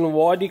asking,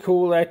 why did he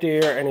cool that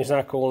there, and he's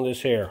not cooling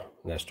this here?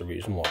 And that's the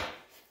reason why.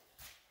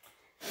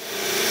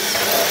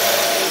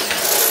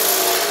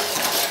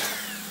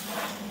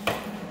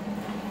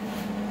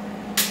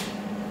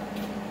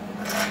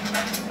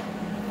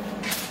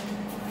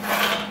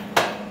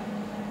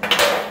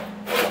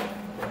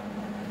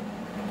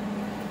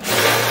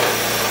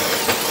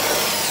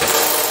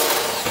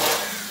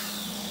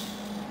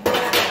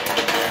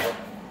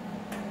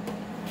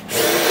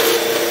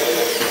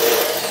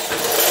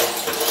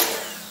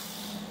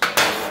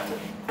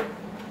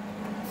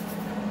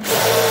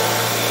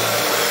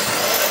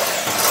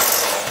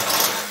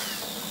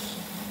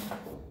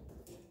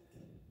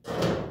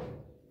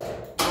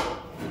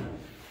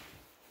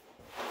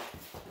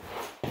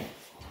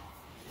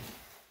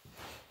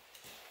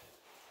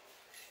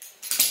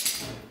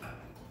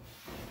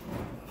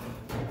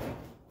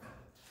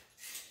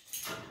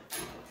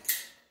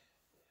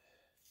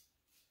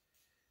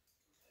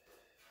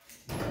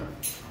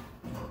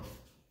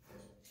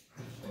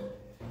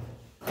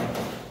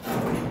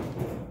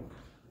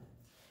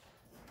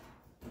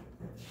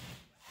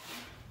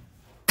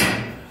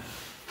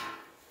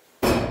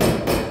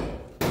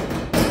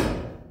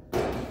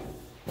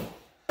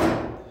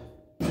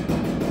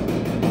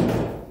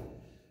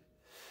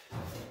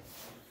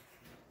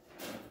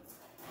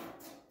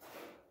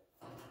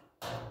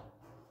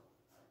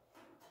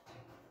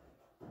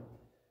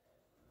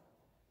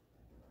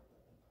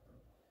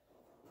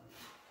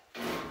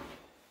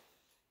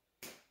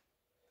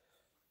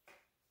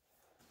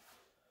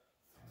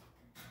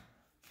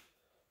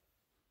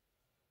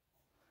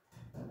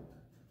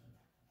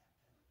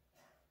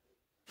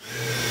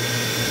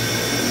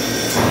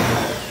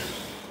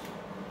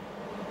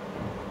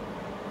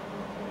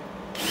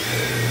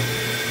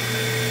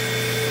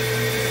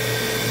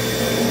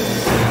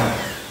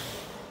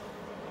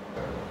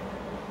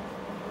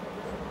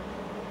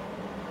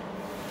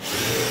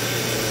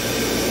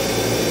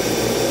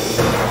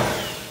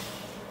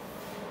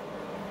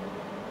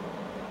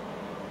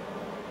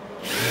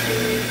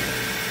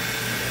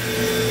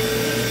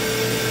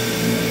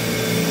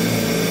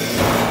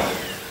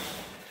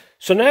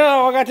 So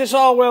now I got this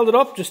all welded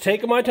up, just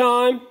taking my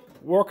time,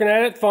 working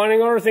at it,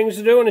 finding other things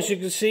to do. And as you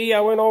can see,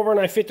 I went over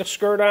and I fit the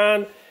skirt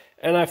on,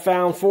 and I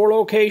found 4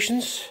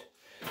 locations.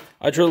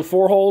 I drilled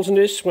 4 holes in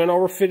this, went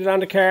over, fitted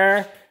on the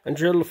car, and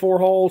drilled the 4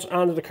 holes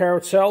onto the car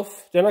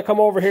itself. Then I come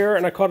over here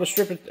and I cut a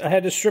strip, I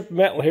had this strip of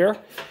metal here,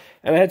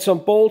 and I had some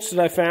bolts that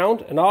I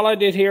found. And all I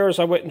did here is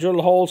I went and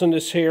drilled holes in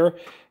this here,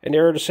 and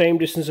they're the same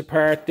distance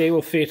apart. They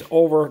will fit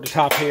over the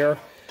top here.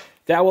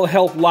 That will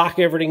help lock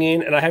everything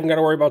in, and I haven't got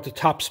to worry about the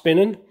top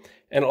spinning.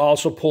 And it'll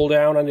also pull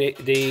down on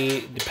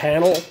the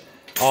panel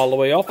all the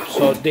way up,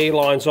 so they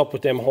lines up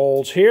with them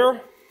holes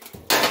here.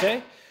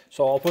 Okay,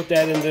 so I'll put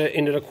that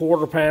into the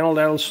quarter panel.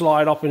 That'll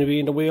slide up and be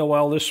in the wheel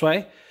well this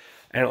way,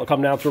 and it'll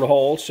come down through the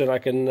holes, and I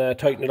can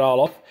tighten it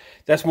all up.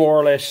 That's more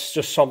or less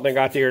just something I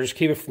got there, just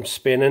keep it from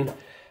spinning.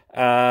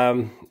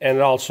 And it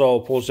also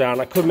pulls down.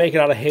 I could make it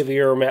out of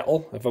heavier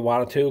metal if I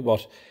wanted to,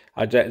 but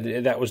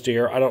that was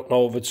there. I don't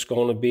know if it's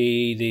going to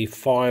be the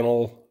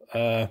final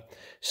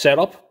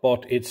setup,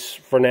 but it's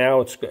for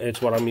now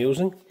it's what I'm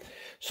using.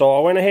 So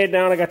I went ahead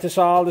now, I got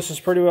this is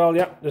pretty well,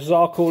 yeah, this is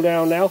all cooled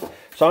down now.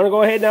 So I'm gonna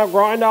go ahead now,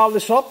 grind all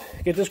this up,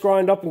 get this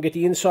grind up and get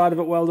the inside of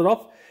it welded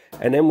up,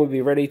 and then we'll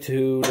be ready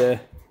to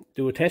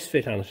do a test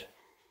fit on it.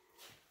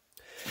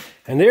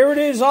 And there it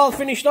is, all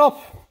finished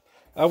up.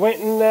 I went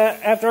and,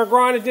 after I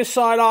grinded this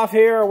side off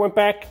here, I went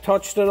back,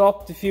 touched it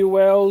up, a few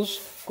welds,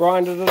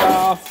 grinded it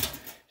off.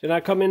 Then I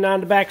come in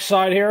on the back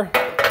side here,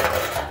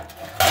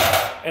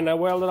 and I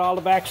welded all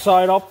the back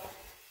side up,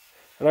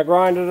 and I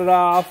grinded it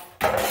off.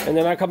 And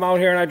then I come out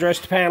here and I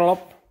dressed the panel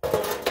up.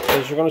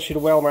 As you're going to see the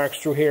weld marks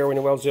through here when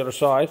you weld the other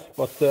side.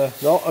 But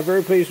no, I'm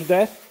very pleased with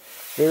that.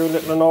 Very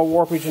little or no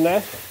warpage in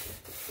that.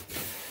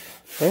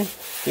 Okay.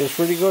 Feels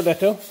pretty good, that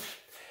too.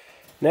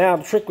 Now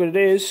the trick with it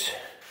is,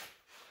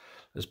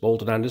 let's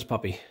bolt it on this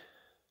puppy.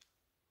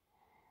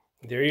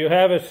 There you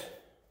have it.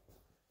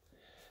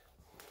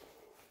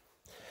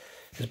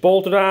 It's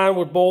bolted on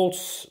with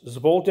bolts. There's a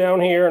bolt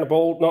down here and a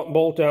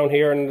bolt down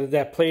here, and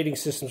that plating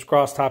system's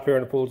across top here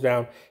and it pulls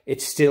down.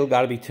 It's still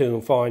got to be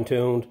fine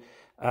tuned.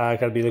 Got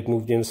to be like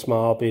moved in a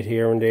small bit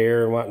here and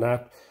there and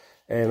whatnot.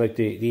 And like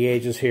the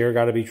edges here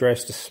got to be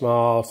dressed a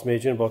small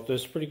smidgen, but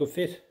there's a pretty good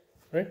fit,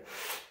 right?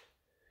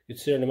 You can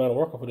see the amount of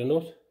work I put into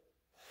it.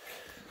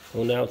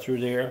 Going down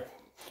through there,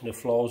 and it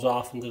flows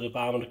off into the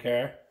bottom of the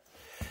car.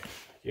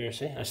 There,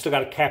 see? I still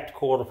got a capped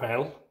quarter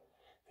panel.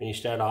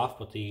 Finish that off,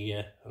 but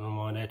I don't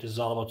mind that. This is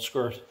all about the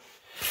skirt.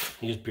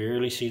 You just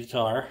barely see the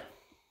tire.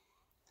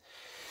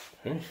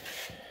 Okay.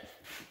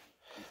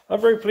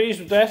 I'm very pleased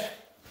with that.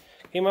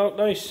 Came out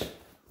nice.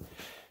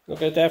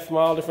 Look at that from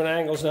all different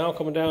angles now,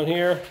 coming down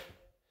here.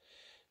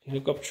 You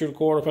look up through the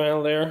quarter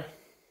panel there.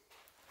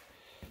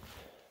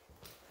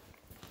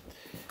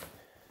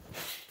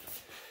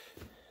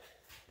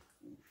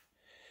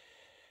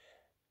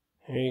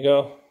 There you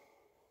go.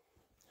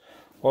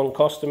 One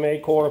custom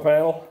made quarter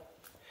panel,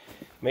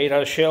 made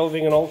out of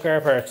shelving and old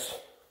car parts.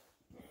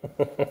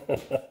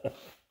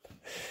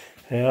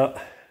 Yeah.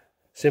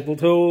 Simple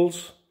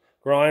tools,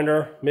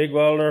 grinder, MIG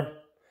welder,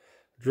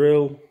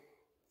 drill.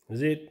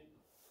 That's it.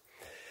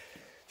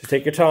 Just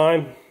take your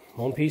time,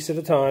 one piece at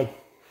a time,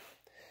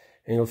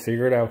 and you'll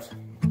figure it out.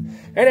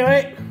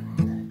 Anyway,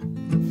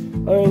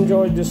 I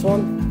enjoyed this one.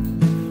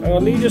 I'm going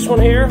to leave this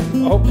one here. I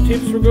hope the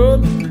tips were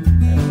good.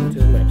 And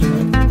until next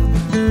time.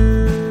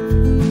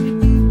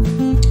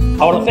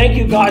 I want to thank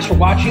you guys for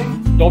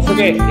watching. Don't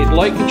forget, hit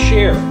like and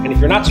share. And if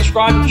you're not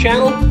subscribed to the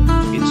channel,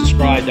 hit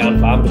subscribe down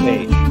the bottom of the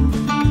page.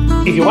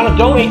 If you want to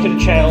donate to the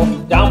channel,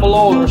 down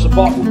below there's a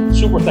button,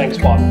 Super Thanks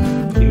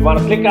button. If you want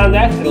to click on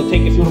that, it'll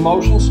take you through the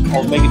motions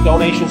of making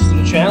donations to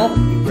the channel.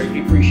 We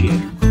greatly appreciate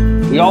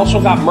it. We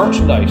also got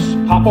merchandise.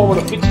 Pop over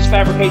to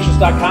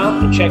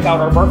Fitzy'sFabrications.com and check out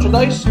our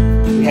merchandise.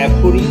 We have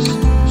hoodies,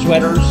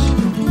 sweaters,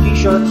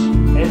 t-shirts,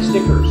 and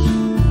stickers.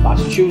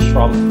 Lots to choose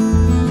from.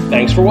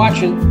 Thanks for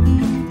watching.